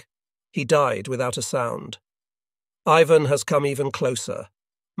back. He died without a sound. "Ivan has come even closer,"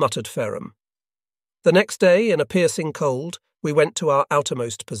 muttered Ferrum. The next day, in a piercing cold, we went to our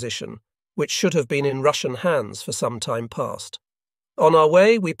outermost position, which should have been in Russian hands for some time past. On our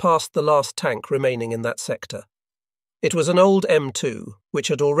way, we passed the last tank remaining in that sector. It was an old M2, which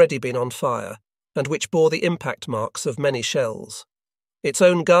had already been on fire, and which bore the impact marks of many shells. Its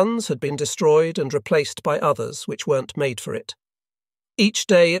own guns had been destroyed and replaced by others which weren't made for it. Each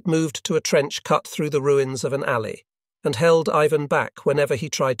day it moved to a trench cut through the ruins of an alley, and held Ivan back whenever he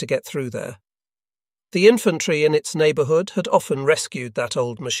tried to get through there. The infantry in its neighbourhood had often rescued that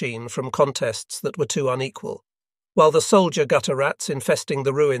old machine from contests that were too unequal, while the soldier gutter rats infesting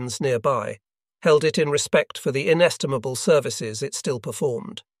the ruins nearby held it in respect for the inestimable services it still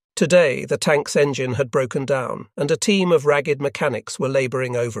performed. Today the tank's engine had broken down, and a team of ragged mechanics were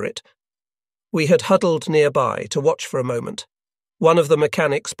labouring over it. We had huddled nearby to watch for a moment. One of the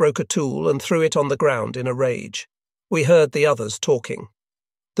mechanics broke a tool and threw it on the ground in a rage. We heard the others talking.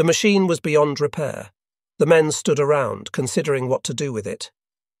 The machine was beyond repair. The men stood around, considering what to do with it.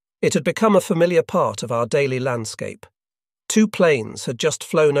 It had become a familiar part of our daily landscape. 2 planes had just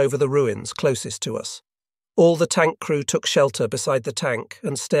flown over the ruins closest to us. All the tank crew took shelter beside the tank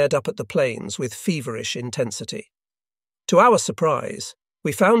and stared up at the planes with feverish intensity. To our surprise,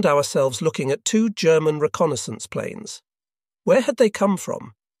 we found ourselves looking at 2 German reconnaissance planes. Where had they come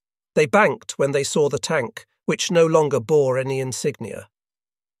from? They banked when they saw the tank, which no longer bore any insignia.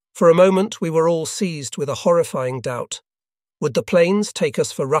 For a moment we were all seized with a horrifying doubt. Would the planes take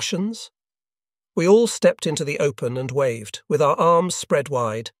us for Russians? We all stepped into the open and waved, with our arms spread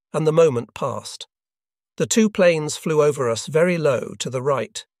wide, and the moment passed. The 2 planes flew over us very low to the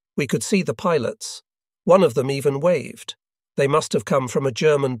right. We could see the pilots. One of them even waved. They must have come from a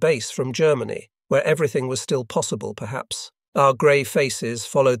German base from Germany, where everything was still possible, perhaps. Our grey faces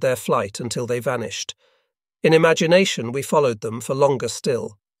followed their flight until they vanished. In imagination we followed them for longer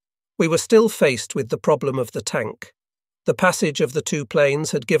still. We were still faced with the problem of the tank. The passage of the 2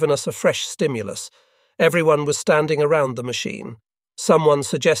 planes had given us a fresh stimulus. Everyone was standing around the machine. Someone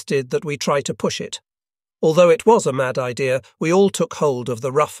suggested that we try to push it. Although it was a mad idea, we all took hold of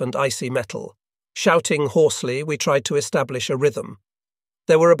the rough and icy metal. Shouting hoarsely, we tried to establish a rhythm.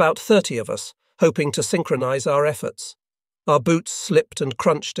 There were about 30 of us, hoping to synchronize our efforts. Our boots slipped and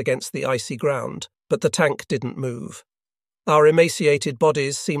crunched against the icy ground, but the tank didn't move. Our emaciated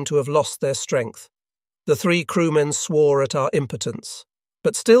bodies seemed to have lost their strength. The 3 crewmen swore at our impotence,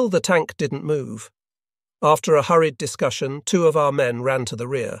 but still the tank didn't move. After a hurried discussion, 2 of our men ran to the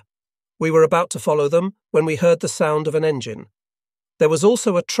rear. We were about to follow them when we heard the sound of an engine. There was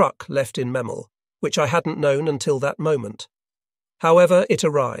also a truck left in Memel, which I hadn't known until that moment. However, it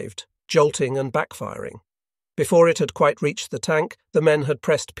arrived, jolting and backfiring. Before it had quite reached the tank, the men had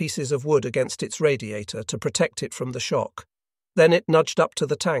pressed pieces of wood against its radiator to protect it from the shock. Then it nudged up to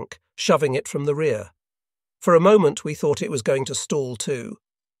the tank, shoving it from the rear. For a moment we thought it was going to stall too.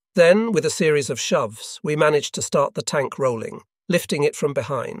 Then, with a series of shoves, we managed to start the tank rolling, lifting it from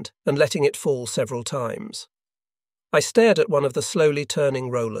behind and letting it fall several times. I stared at one of the slowly turning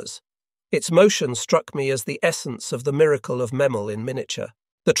rollers. Its motion struck me as the essence of the miracle of Memel in miniature.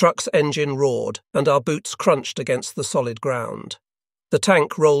 The truck's engine roared, and our boots crunched against the solid ground. The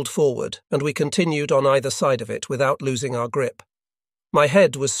tank rolled forward, and we continued on either side of it without losing our grip. My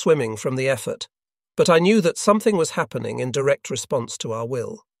head was swimming from the effort, but I knew that something was happening in direct response to our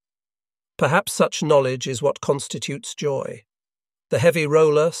will. Perhaps such knowledge is what constitutes joy. The heavy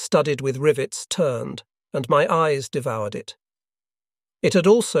roller, studded with rivets, turned, and my eyes devoured it. It had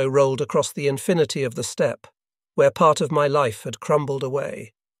also rolled across the infinity of the steppe, where part of my life had crumbled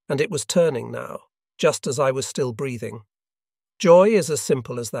away, and it was turning now, just as I was still breathing. Joy is as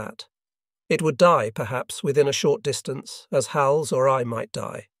simple as that. It would die, perhaps, within a short distance, as Hals or I might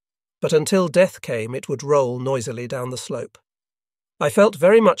die. But until death came, it would roll noisily down the slope. I felt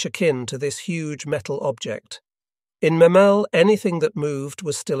very much akin to this huge metal object. In Memel, anything that moved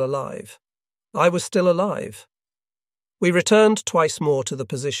was still alive. I was still alive. We returned twice more to the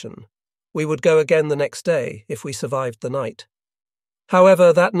position. We would go again the next day, if we survived the night.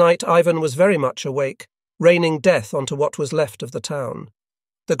 However, that night Ivan was very much awake, raining death onto what was left of the town.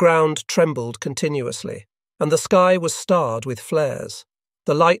 The ground trembled continuously, and the sky was starred with flares.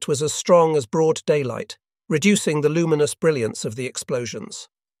 The light was as strong as broad daylight, reducing the luminous brilliance of the explosions.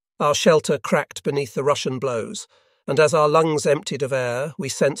 Our shelter cracked beneath the Russian blows, and as our lungs emptied of air, we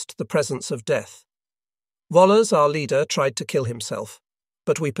sensed the presence of death. Vollers, our leader, tried to kill himself,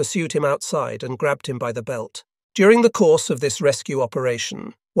 but we pursued him outside and grabbed him by the belt. During the course of this rescue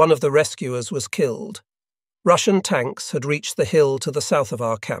operation, one of the rescuers was killed. Russian tanks had reached the hill to the south of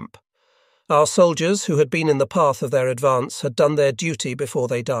our camp. Our soldiers, who had been in the path of their advance, had done their duty before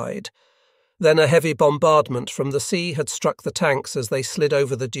they died. Then a heavy bombardment from the sea had struck the tanks as they slid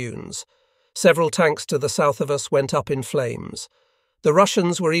over the dunes. Several tanks to the south of us went up in flames. The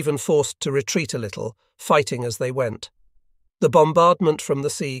Russians were even forced to retreat a little, fighting as they went. The bombardment from the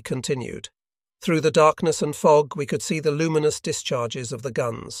sea continued. Through the darkness and fog, we could see the luminous discharges of the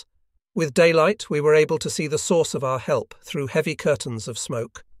guns. With daylight, we were able to see the source of our help through heavy curtains of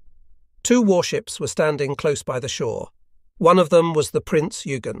smoke. 2 warships were standing close by the shore. One of them was the Prince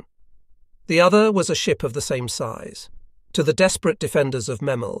Eugen. The other was a ship of the same size. To the desperate defenders of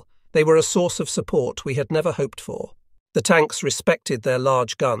Memel, they were a source of support we had never hoped for. The tanks respected their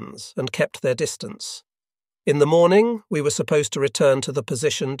large guns and kept their distance. In the morning, we were supposed to return to the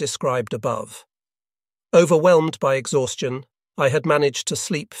position described above. Overwhelmed by exhaustion, I had managed to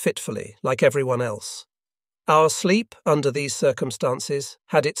sleep fitfully, like everyone else. Our sleep, under these circumstances,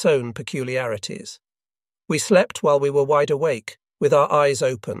 had its own peculiarities. We slept while we were wide awake, with our eyes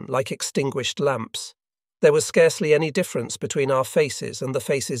open, like extinguished lamps. There was scarcely any difference between our faces and the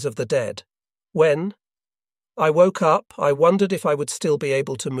faces of the dead. When I woke up, I wondered if I would still be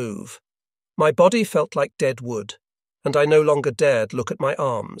able to move. My body felt like dead wood, and I no longer dared look at my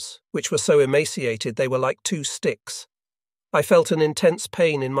arms, which were so emaciated they were like 2 sticks. I felt an intense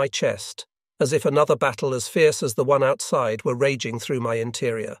pain in my chest, as if another battle as fierce as the one outside were raging through my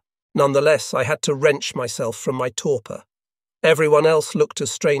interior. Nonetheless, I had to wrench myself from my torpor. Everyone else looked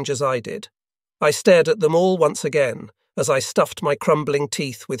as strange as I did. I stared at them all once again, as I stuffed my crumbling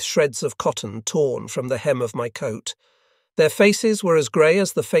teeth with shreds of cotton torn from the hem of my coat. Their faces were as grey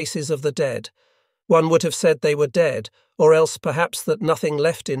as the faces of the dead. One would have said they were dead, or else perhaps that nothing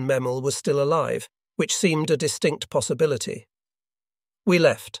left in Memel was still alive, which seemed a distinct possibility. We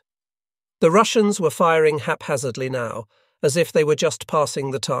left. The Russians were firing haphazardly now, as if they were just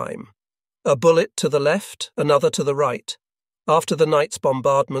passing the time. A bullet to the left, another to the right. After the night's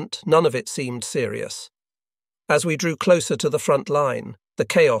bombardment, none of it seemed serious. As we drew closer to the front line, the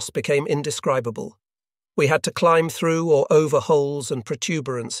chaos became indescribable. We had to climb through or over holes and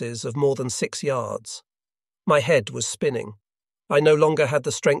protuberances of more than 6 yards. My head was spinning. I no longer had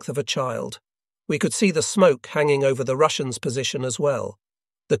the strength of a child. We could see the smoke hanging over the Russians' position as well.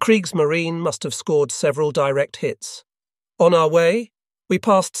 The Kriegsmarine must have scored several direct hits. On our way, we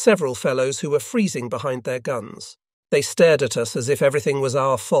passed several fellows who were freezing behind their guns. They stared at us as if everything was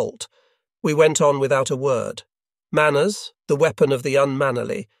our fault. We went on without a word. Manners, the weapon of the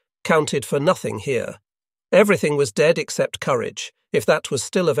unmannerly, counted for nothing here. Everything was dead except courage, if that was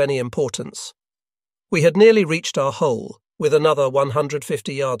still of any importance. We had nearly reached our hole, with another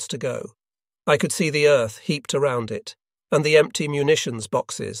 150 yards to go. I could see the earth heaped around it, and the empty munitions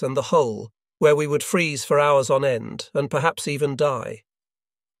boxes and the hole, where we would freeze for hours on end, and perhaps even die.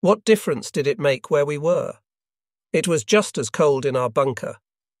 What difference did it make where we were? It was just as cold in our bunker.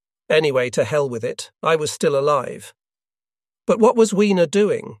 Anyway, to hell with it, I was still alive. But what was Wiener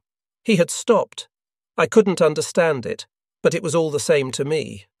doing? He had stopped. I couldn't understand it, but it was all the same to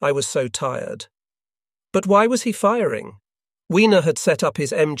me. I was so tired. But why was he firing? Wiener had set up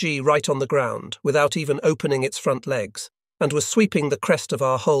his MG right on the ground, without even opening its front legs, and was sweeping the crest of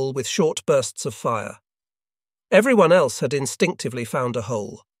our hole with short bursts of fire. Everyone else had instinctively found a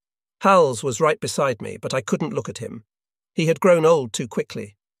hole. Hals was right beside me, but I couldn't look at him. He had grown old too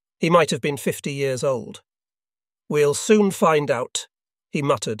quickly. He might have been 50 years old. "We'll soon find out," he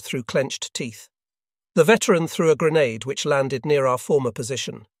muttered through clenched teeth. The veteran threw a grenade which landed near our former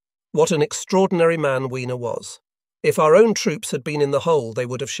position. What an extraordinary man Wiener was. If our own troops had been in the hole, they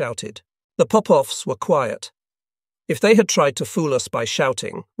would have shouted. The Popovs were quiet. If they had tried to fool us by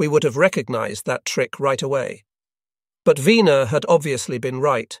shouting, we would have recognized that trick right away. But Wiener had obviously been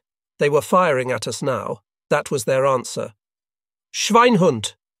right. They were firing at us now. That was their answer.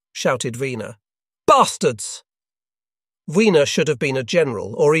 "Schweinhund!" shouted Wiener. "Bastards!" Wiener should have been a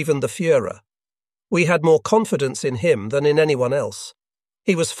general, or even the Führer. We had more confidence in him than in anyone else.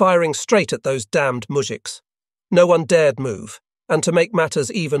 He was firing straight at those damned muzhiks. No one dared move, and to make matters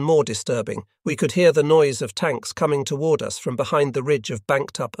even more disturbing, we could hear the noise of tanks coming toward us from behind the ridge of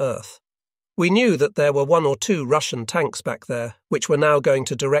banked-up earth. We knew that there were 1 or 2 Russian tanks back there, which were now going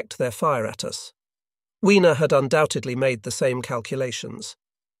to direct their fire at us. Wiener had undoubtedly made the same calculations.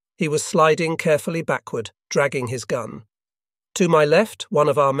 He was sliding carefully backward, dragging his gun. To my left, one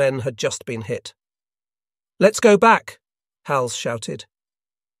of our men had just been hit. "Let's go back," Hals shouted.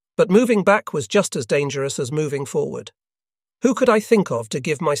 But moving back was just as dangerous as moving forward. Who could I think of to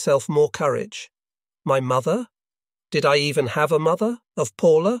give myself more courage? My mother? Did I even have a mother? Of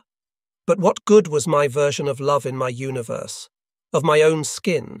Paula? But what good was my version of love in my universe? Of my own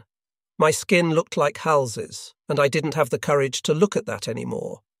skin? My skin looked like Hals's, and I didn't have the courage to look at that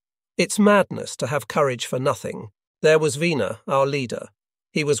anymore. It's madness to have courage for nothing. There was Wiener, our leader.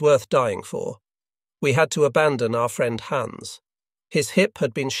 He was worth dying for. We had to abandon our friend Hans. His hip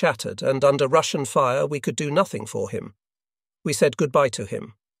had been shattered, and under Russian fire we could do nothing for him. We said goodbye to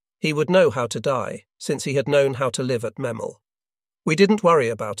him. He would know how to die, since he had known how to live at Memel. We didn't worry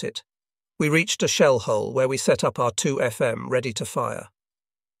about it. We reached a shell hole where we set up our 2FM ready to fire.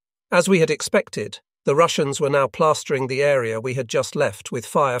 As we had expected, the Russians were now plastering the area we had just left with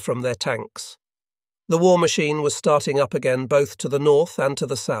fire from their tanks. The war machine was starting up again both to the north and to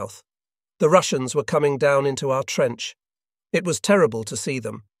the south. The Russians were coming down into our trench. It was terrible to see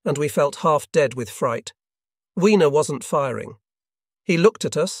them, and we felt half dead with fright. Wiener wasn't firing. He looked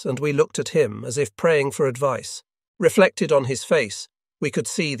at us, and we looked at him, as if praying for advice. Reflected on his face, we could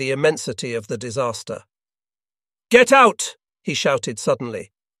see the immensity of the disaster. "Get out!" he shouted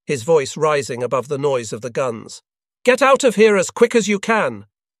suddenly, his voice rising above the noise of the guns. "Get out of here as quick as you can!"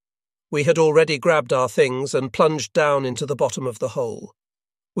 We had already grabbed our things and plunged down into the bottom of the hole.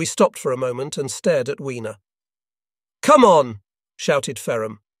 We stopped for a moment and stared at Wiener. "Come on!" shouted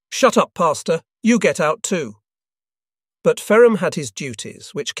Ferrum. "Shut up, Pastor. You get out too." But Ferrum had his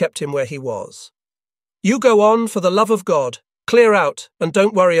duties, which kept him where he was. "You go on, for the love of God. Clear out, and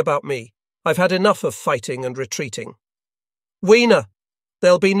don't worry about me. I've had enough of fighting and retreating." "Wiener,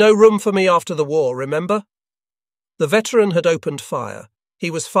 there'll be no room for me after the war, remember?" The veteran had opened fire. He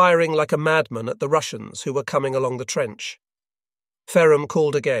was firing like a madman at the Russians who were coming along the trench. Ferrum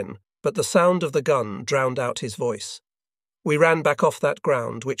called again, but the sound of the gun drowned out his voice. We ran back off that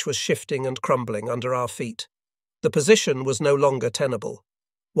ground, which was shifting and crumbling under our feet. The position was no longer tenable.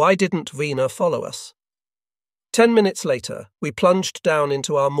 Why didn't Wiener follow us? 10 minutes later, we plunged down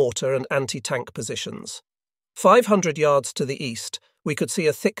into our mortar and anti-tank positions. 500 yards to the east, we could see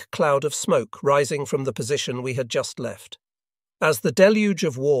a thick cloud of smoke rising from the position we had just left. As the deluge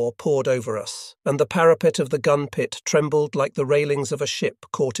of war poured over us, and the parapet of the gun pit trembled like the railings of a ship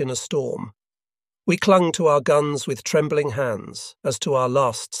caught in a storm, we clung to our guns with trembling hands, as to our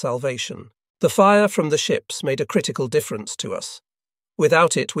last salvation. The fire from the ships made a critical difference to us.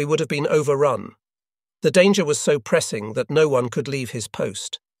 Without it, we would have been overrun. The danger was so pressing that no one could leave his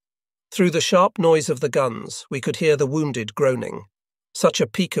post. Through the sharp noise of the guns, we could hear the wounded groaning. Such a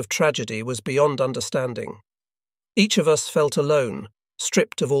peak of tragedy was beyond understanding. Each of us felt alone,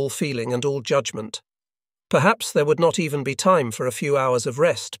 stripped of all feeling and all judgment. Perhaps there would not even be time for a few hours of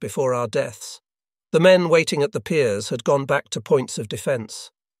rest before our deaths. The men waiting at the piers had gone back to points of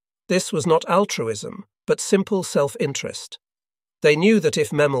defence. This was not altruism, but simple self-interest. They knew that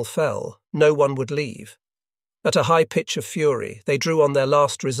if Memel fell, no one would leave. At a high pitch of fury, they drew on their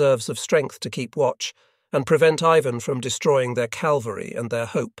last reserves of strength to keep watch and prevent Ivan from destroying their cavalry and their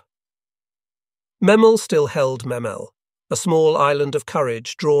hope. Memel still held Memel, a small island of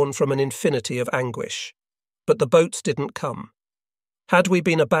courage drawn from an infinity of anguish. But the boats didn't come. Had we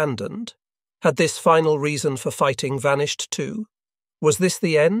been abandoned? Had this final reason for fighting vanished too? Was this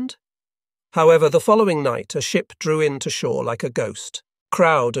the end? However, the following night a ship drew in to shore like a ghost. A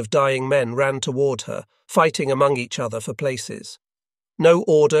crowd of dying men ran toward her, fighting among each other for places. No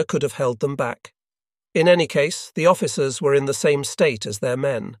order could have held them back. In any case, the officers were in the same state as their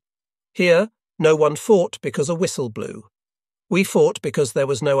men. Here, no one fought because a whistle blew. We fought because there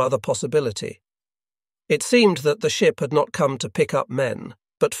was no other possibility. It seemed that the ship had not come to pick up men,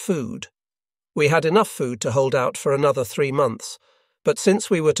 but food. We had enough food to hold out for another 3 months, but since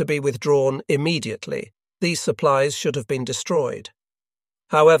we were to be withdrawn immediately, these supplies should have been destroyed.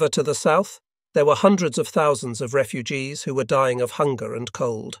 However, to the south, there were hundreds of thousands of refugees who were dying of hunger and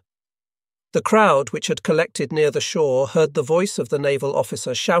cold. The crowd which had collected near the shore heard the voice of the naval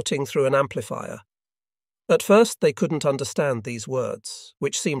officer shouting through an amplifier. At first they couldn't understand these words,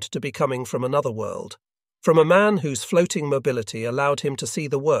 which seemed to be coming from another world, from a man whose floating mobility allowed him to see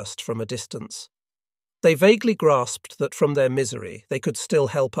the worst from a distance. They vaguely grasped that from their misery they could still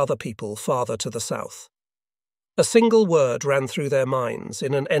help other people farther to the south. A single word ran through their minds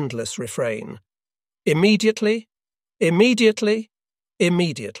in an endless refrain. Immediately, immediately,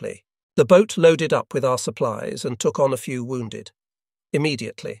 immediately. The boat loaded up with our supplies and took on a few wounded.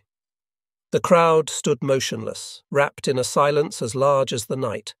 Immediately. The crowd stood motionless, wrapped in a silence as large as the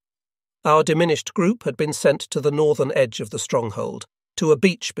night. Our diminished group had been sent to the northern edge of the stronghold, to a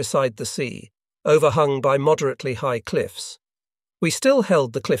beach beside the sea, overhung by moderately high cliffs. We still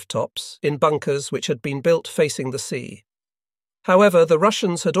held the cliff tops, in bunkers which had been built facing the sea. However, the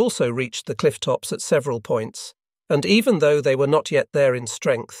Russians had also reached the cliff tops at several points, and even though they were not yet there in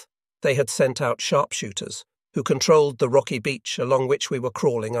strength, they had sent out sharpshooters, who controlled the rocky beach along which we were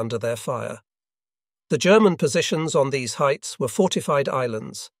crawling under their fire. The German positions on these heights were fortified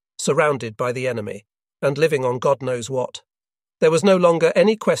islands, surrounded by the enemy, and living on God knows what. There was no longer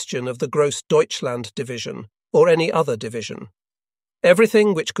any question of the Gross Deutschland division or any other division.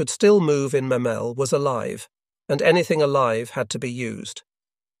 Everything which could still move in Memel was alive, and anything alive had to be used.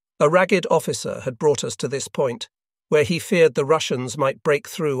 A ragged officer had brought us to this point, where he feared the Russians might break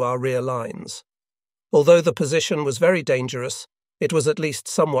through our rear lines. Although the position was very dangerous, it was at least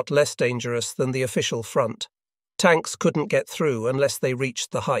somewhat less dangerous than the official front. Tanks couldn't get through unless they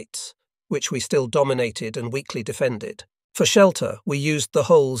reached the heights, which we still dominated and weakly defended. For shelter, we used the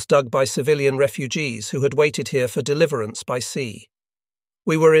holes dug by civilian refugees who had waited here for deliverance by sea.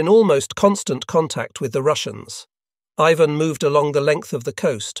 We were in almost constant contact with the Russians. Ivan moved along the length of the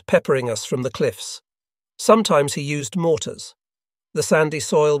coast, peppering us from the cliffs. Sometimes he used mortars. The sandy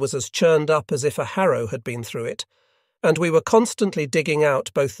soil was as churned up as if a harrow had been through it, and we were constantly digging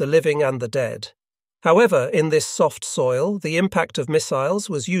out both the living and the dead. However, in this soft soil, the impact of missiles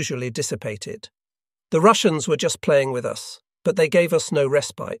was usually dissipated. The Russians were just playing with us, but they gave us no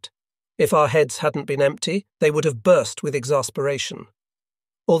respite. If our heads hadn't been empty, they would have burst with exasperation.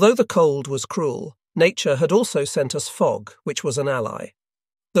 Although the cold was cruel, nature had also sent us fog, which was an ally.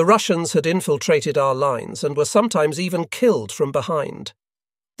 The Russians had infiltrated our lines and were sometimes even killed from behind.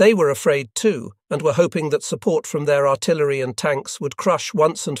 They were afraid too, and were hoping that support from their artillery and tanks would crush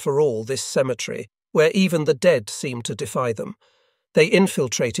once and for all this cemetery, where even the dead seemed to defy them. They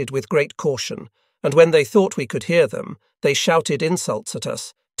infiltrated with great caution, and when they thought we could hear them, they shouted insults at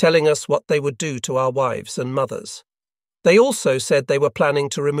us, telling us what they would do to our wives and mothers. They also said they were planning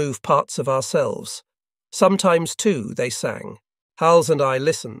to remove parts of ourselves. Sometimes, too, they sang. Hals and I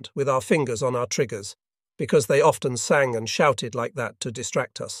listened, with our fingers on our triggers, because they often sang and shouted like that to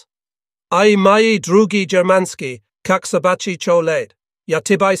distract us. Ai mai drugi Germansky, kak sabachi choled, ja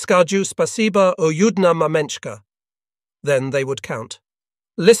tybaj skaju spasiba o yudna mamenchka. Then they would count.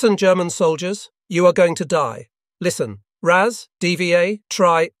 Listen, German soldiers, you are going to die. Listen, Raz, DVA,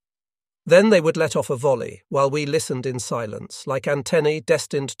 try. Then they would let off a volley, while we listened in silence, like antennae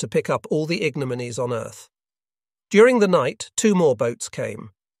destined to pick up all the ignominies on earth. During the night, 2 more boats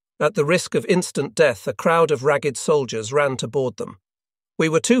came. At the risk of instant death, a crowd of ragged soldiers ran to board them. We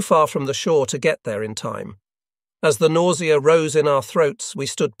were too far from the shore to get there in time. As the nausea rose in our throats, we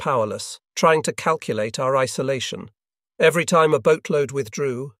stood powerless, trying to calculate our isolation. Every time a boatload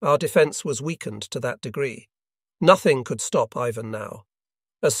withdrew, our defence was weakened to that degree. Nothing could stop Ivan now.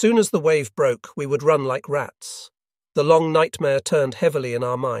 As soon as the wave broke, we would run like rats. The long nightmare turned heavily in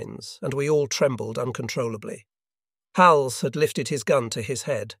our minds, and we all trembled uncontrollably. Hals had lifted his gun to his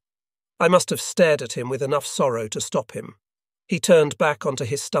head. I must have stared at him with enough sorrow to stop him. He turned back onto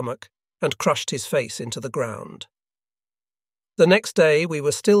his stomach and crushed his face into the ground. The next day we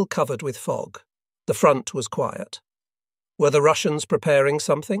were still covered with fog. The front was quiet. Were the Russians preparing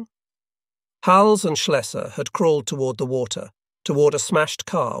something? Hals and Schlesser had crawled toward the water, toward a smashed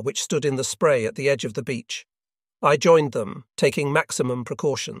car which stood in the spray at the edge of the beach. I joined them, taking maximum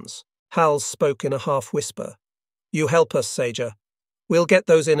precautions. Hals spoke in a half-whisper. You help us, Sager. We'll get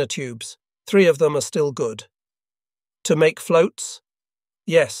those inner tubes. 3 of them are still good. To make floats?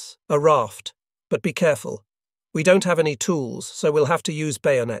 Yes, a raft. But be careful. We don't have any tools, so we'll have to use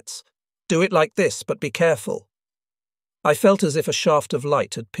bayonets. Do it like this, but be careful. I felt as if a shaft of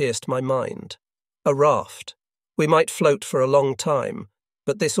light had pierced my mind. A raft. We might float for a long time,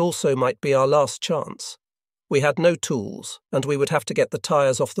 but this also might be our last chance. We had no tools, and we would have to get the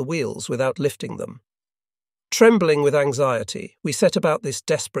tires off the wheels without lifting them. Trembling with anxiety, we set about this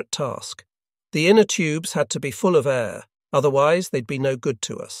desperate task. The inner tubes had to be full of air, otherwise they'd be no good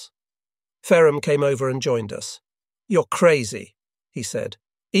to us. Ferrum came over and joined us. You're crazy, he said.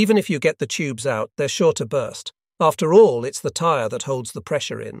 Even if you get the tubes out, they're sure to burst. After all, it's the tire that holds the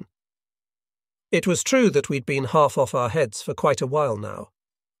pressure in. It was true that we'd been half off our heads for quite a while now.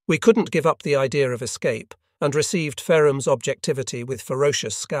 We couldn't give up the idea of escape, and received Ferrum's objectivity with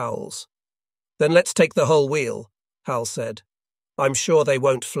ferocious scowls. Then let's take the whole wheel, Hal said. I'm sure they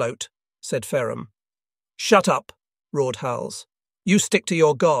won't float, said Ferrum. Shut up, roared Hals. You stick to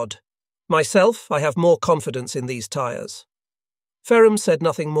your god. Myself, I have more confidence in these tires. Ferrum said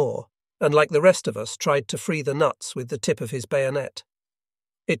nothing more, and like the rest of us, tried to free the nuts with the tip of his bayonet.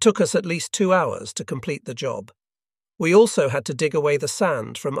 It took us at least 2 hours to complete the job. We also had to dig away the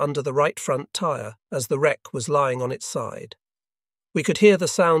sand from under the right front tire as the wreck was lying on its side. We could hear the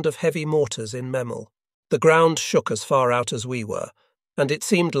sound of heavy mortars in Memel. The ground shook as far out as we were, and it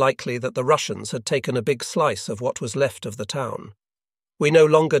seemed likely that the Russians had taken a big slice of what was left of the town. We no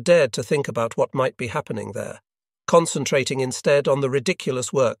longer dared to think about what might be happening there, concentrating instead on the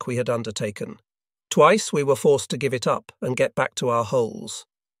ridiculous work we had undertaken. Twice we were forced to give it up and get back to our holes.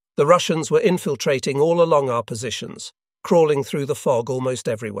 The Russians were infiltrating all along our positions, crawling through the fog almost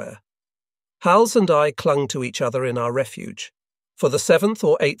everywhere. Hals and I clung to each other in our refuge. For the 7th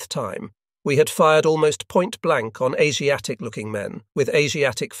or 8th time, we had fired almost point-blank on Asiatic-looking men with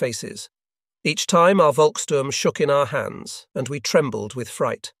Asiatic faces. Each time our Volkssturm shook in our hands, and we trembled with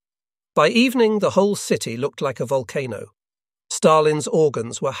fright. By evening, the whole city looked like a volcano. Stalin's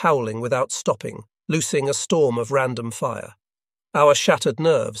organs were howling without stopping, loosing a storm of random fire. Our shattered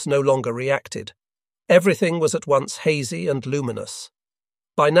nerves no longer reacted. Everything was at once hazy and luminous.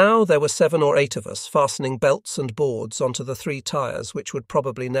 By now there were 7 or 8 of us fastening belts and boards onto the 3 tires which would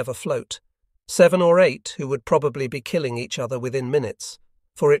probably never float. 7 or 8 who would probably be killing each other within minutes,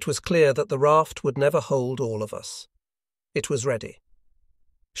 for it was clear that the raft would never hold all of us. It was ready.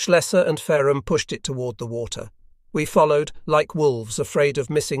 Schlesser and Ferrum pushed it toward the water. We followed, like wolves afraid of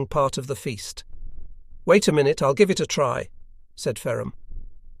missing part of the feast. "Wait a minute, I'll give it a try," said Ferrum.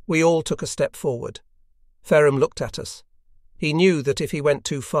 We all took a step forward. Ferrum looked at us. He knew that if he went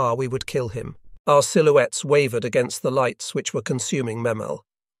too far we would kill him. Our silhouettes wavered against the lights which were consuming Memel,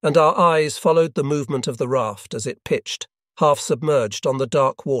 and our eyes followed the movement of the raft as it pitched, half submerged on the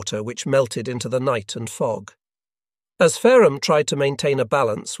dark water which melted into the night and fog. As Ferrum tried to maintain a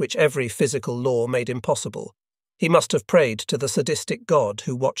balance which every physical law made impossible, he must have prayed to the sadistic god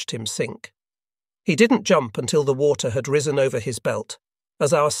who watched him sink. He didn't jump until the water had risen over his belt,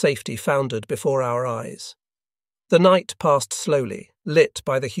 as our safety foundered before our eyes. The night passed slowly, lit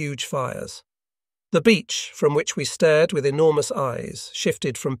by the huge fires. The beach, from which we stared with enormous eyes,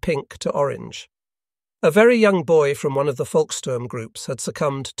 shifted from pink to orange. A very young boy from one of the Volkssturm groups had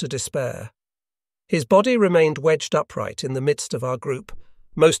succumbed to despair. His body remained wedged upright in the midst of our group,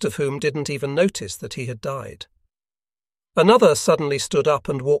 most of whom didn't even notice that he had died. Another suddenly stood up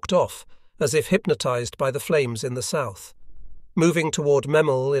and walked off, as if hypnotized by the flames in the south, moving toward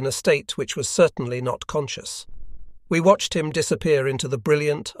Memel in a state which was certainly not conscious. We watched him disappear into the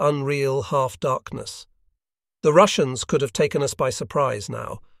brilliant, unreal half-darkness. The Russians could have taken us by surprise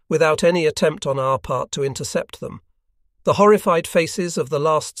now, without any attempt on our part to intercept them. The horrified faces of the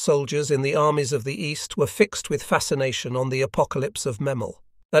last soldiers in the armies of the East were fixed with fascination on the apocalypse of Memel.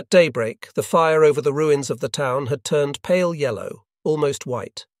 At daybreak, the fire over the ruins of the town had turned pale yellow, almost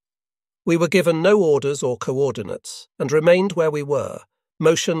white. We were given no orders or coordinates, and remained where we were,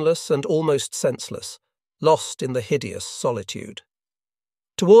 motionless and almost senseless, lost in the hideous solitude.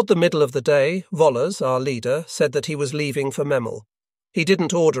 Toward the middle of the day, Vollers, our leader, said that he was leaving for Memel. He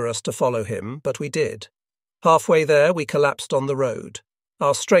didn't order us to follow him, but we did. Halfway there, we collapsed on the road.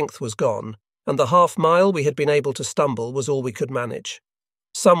 Our strength was gone, and the half-mile we had been able to stumble was all we could manage.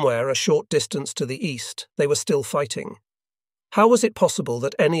 Somewhere, a short distance to the east, they were still fighting. How was it possible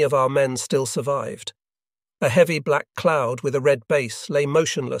that any of our men still survived? A heavy black cloud with a red base lay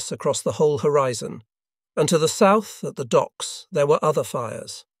motionless across the whole horizon, and to the south, at the docks, there were other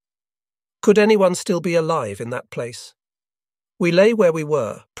fires. Could anyone still be alive in that place? We lay where we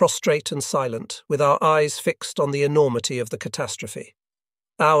were, prostrate and silent, with our eyes fixed on the enormity of the catastrophe.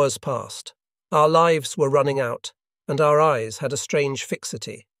 Hours passed. Our lives were running out, and our eyes had a strange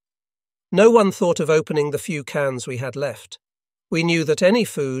fixity. No one thought of opening the few cans we had left. We knew that any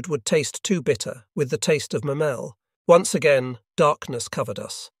food would taste too bitter, with the taste of Memel. Once again, darkness covered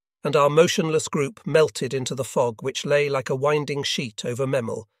us, and our motionless group melted into the fog which lay like a winding sheet over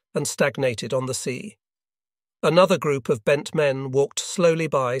Memel and stagnated on the sea. Another group of bent men walked slowly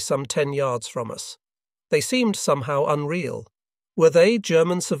by some 10 yards from us. They seemed somehow unreal. Were they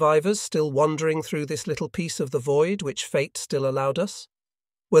German survivors still wandering through this little piece of the void which fate still allowed us?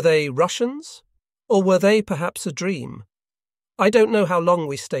 Were they Russians? Or were they perhaps a dream? I don't know how long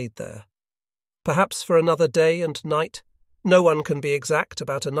we stayed there. Perhaps for another day and night. No one can be exact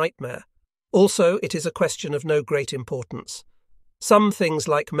about a nightmare. Also, it is a question of no great importance. Some things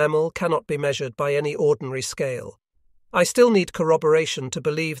like Memel cannot be measured by any ordinary scale. I still need corroboration to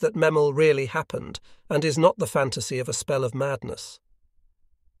believe that Memel really happened and is not the fantasy of a spell of madness.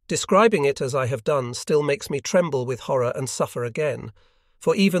 Describing it as I have done still makes me tremble with horror and suffer again,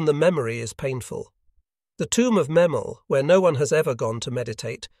 for even the memory is painful. The tomb of Memel, where no one has ever gone to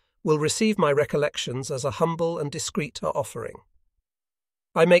meditate, will receive my recollections as a humble and discreet offering.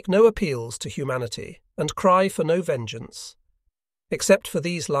 I make no appeals to humanity and cry for no vengeance. Except for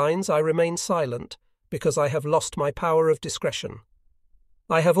these lines, I remain silent, because I have lost my power of discretion.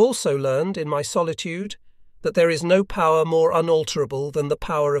 I have also learned in my solitude that there is no power more unalterable than the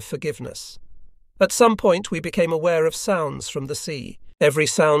power of forgiveness. At some point we became aware of sounds from the sea. Every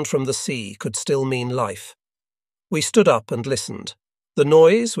sound from the sea could still mean life. We stood up and listened. The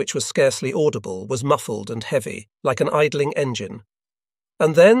noise, which was scarcely audible, was muffled and heavy, like an idling engine.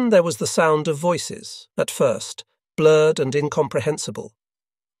 And then there was the sound of voices, at first, blurred and incomprehensible.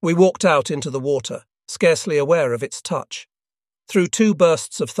 We walked out into the water, scarcely aware of its touch. Through two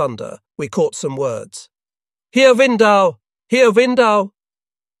bursts of thunder, we caught some words. Hier Windau! Hier Windau!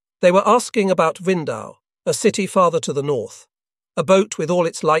 They were asking about Windau, a city farther to the north. A boat with all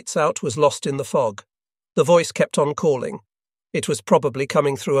its lights out was lost in the fog. The voice kept on calling. It was probably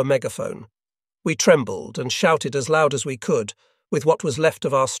coming through a megaphone. We trembled and shouted as loud as we could, with what was left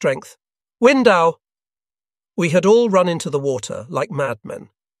of our strength. Windau! We had all run into the water like madmen.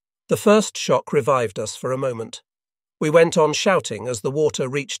 The first shock revived us for a moment. We went on shouting as the water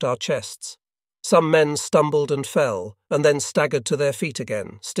reached our chests. Some men stumbled and fell, and then staggered to their feet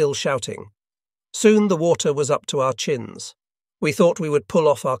again, still shouting. Soon the water was up to our chins. We thought we would pull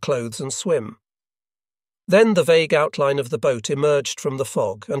off our clothes and swim. Then the vague outline of the boat emerged from the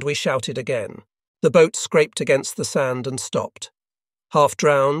fog, and we shouted again. The boat scraped against the sand and stopped. Half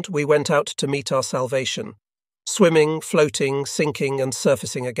drowned, we went out to meet our salvation. Swimming, floating, sinking, and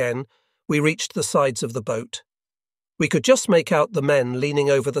surfacing again, we reached the sides of the boat. We could just make out the men leaning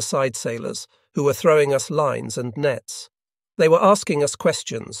over the side sailors, who were throwing us lines and nets. They were asking us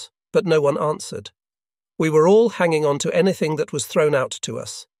questions, but no one answered. We were all hanging on to anything that was thrown out to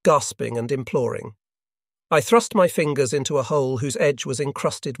us, gasping and imploring. I thrust my fingers into a hole whose edge was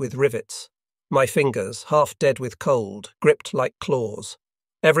encrusted with rivets. My fingers, half dead with cold, gripped like claws.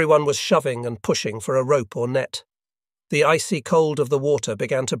 Everyone was shoving and pushing for a rope or net. The icy cold of the water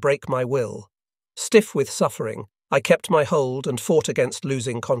began to break my will. Stiff with suffering, I kept my hold and fought against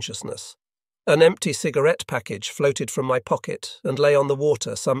losing consciousness. An empty cigarette package floated from my pocket and lay on the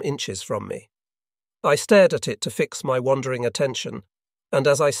water some inches from me. I stared at it to fix my wandering attention, and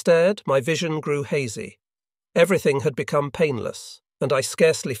as I stared, my vision grew hazy. Everything had become painless, and I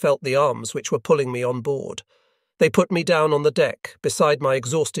scarcely felt the arms which were pulling me on board. They put me down on the deck, beside my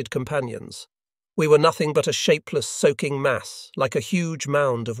exhausted companions. We were nothing but a shapeless, soaking mass, like a huge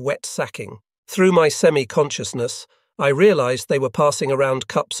mound of wet sacking. Through my semi-consciousness, I realized they were passing around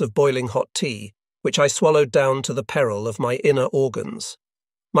cups of boiling hot tea, which I swallowed down to the peril of my inner organs.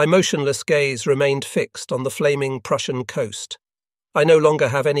 My motionless gaze remained fixed on the flaming Prussian coast. I no longer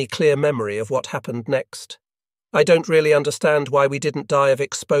have any clear memory of what happened next. I don't really understand why we didn't die of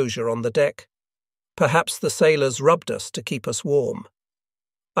exposure on the deck. Perhaps the sailors rubbed us to keep us warm.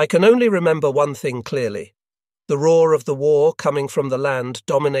 I can only remember one thing clearly. The roar of the war coming from the land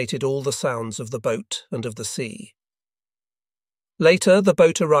dominated all the sounds of the boat and of the sea. Later, the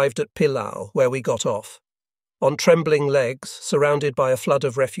boat arrived at Pillau, where we got off. On trembling legs, surrounded by a flood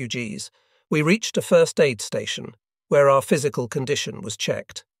of refugees, we reached a first aid station, where our physical condition was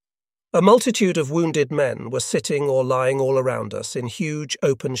checked. A multitude of wounded men were sitting or lying all around us in huge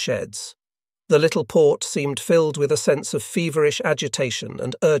open sheds. The little port seemed filled with a sense of feverish agitation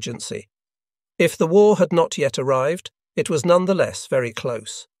and urgency. If the war had not yet arrived, it was nonetheless very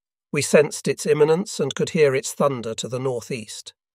close. We sensed its imminence and could hear its thunder to the northeast.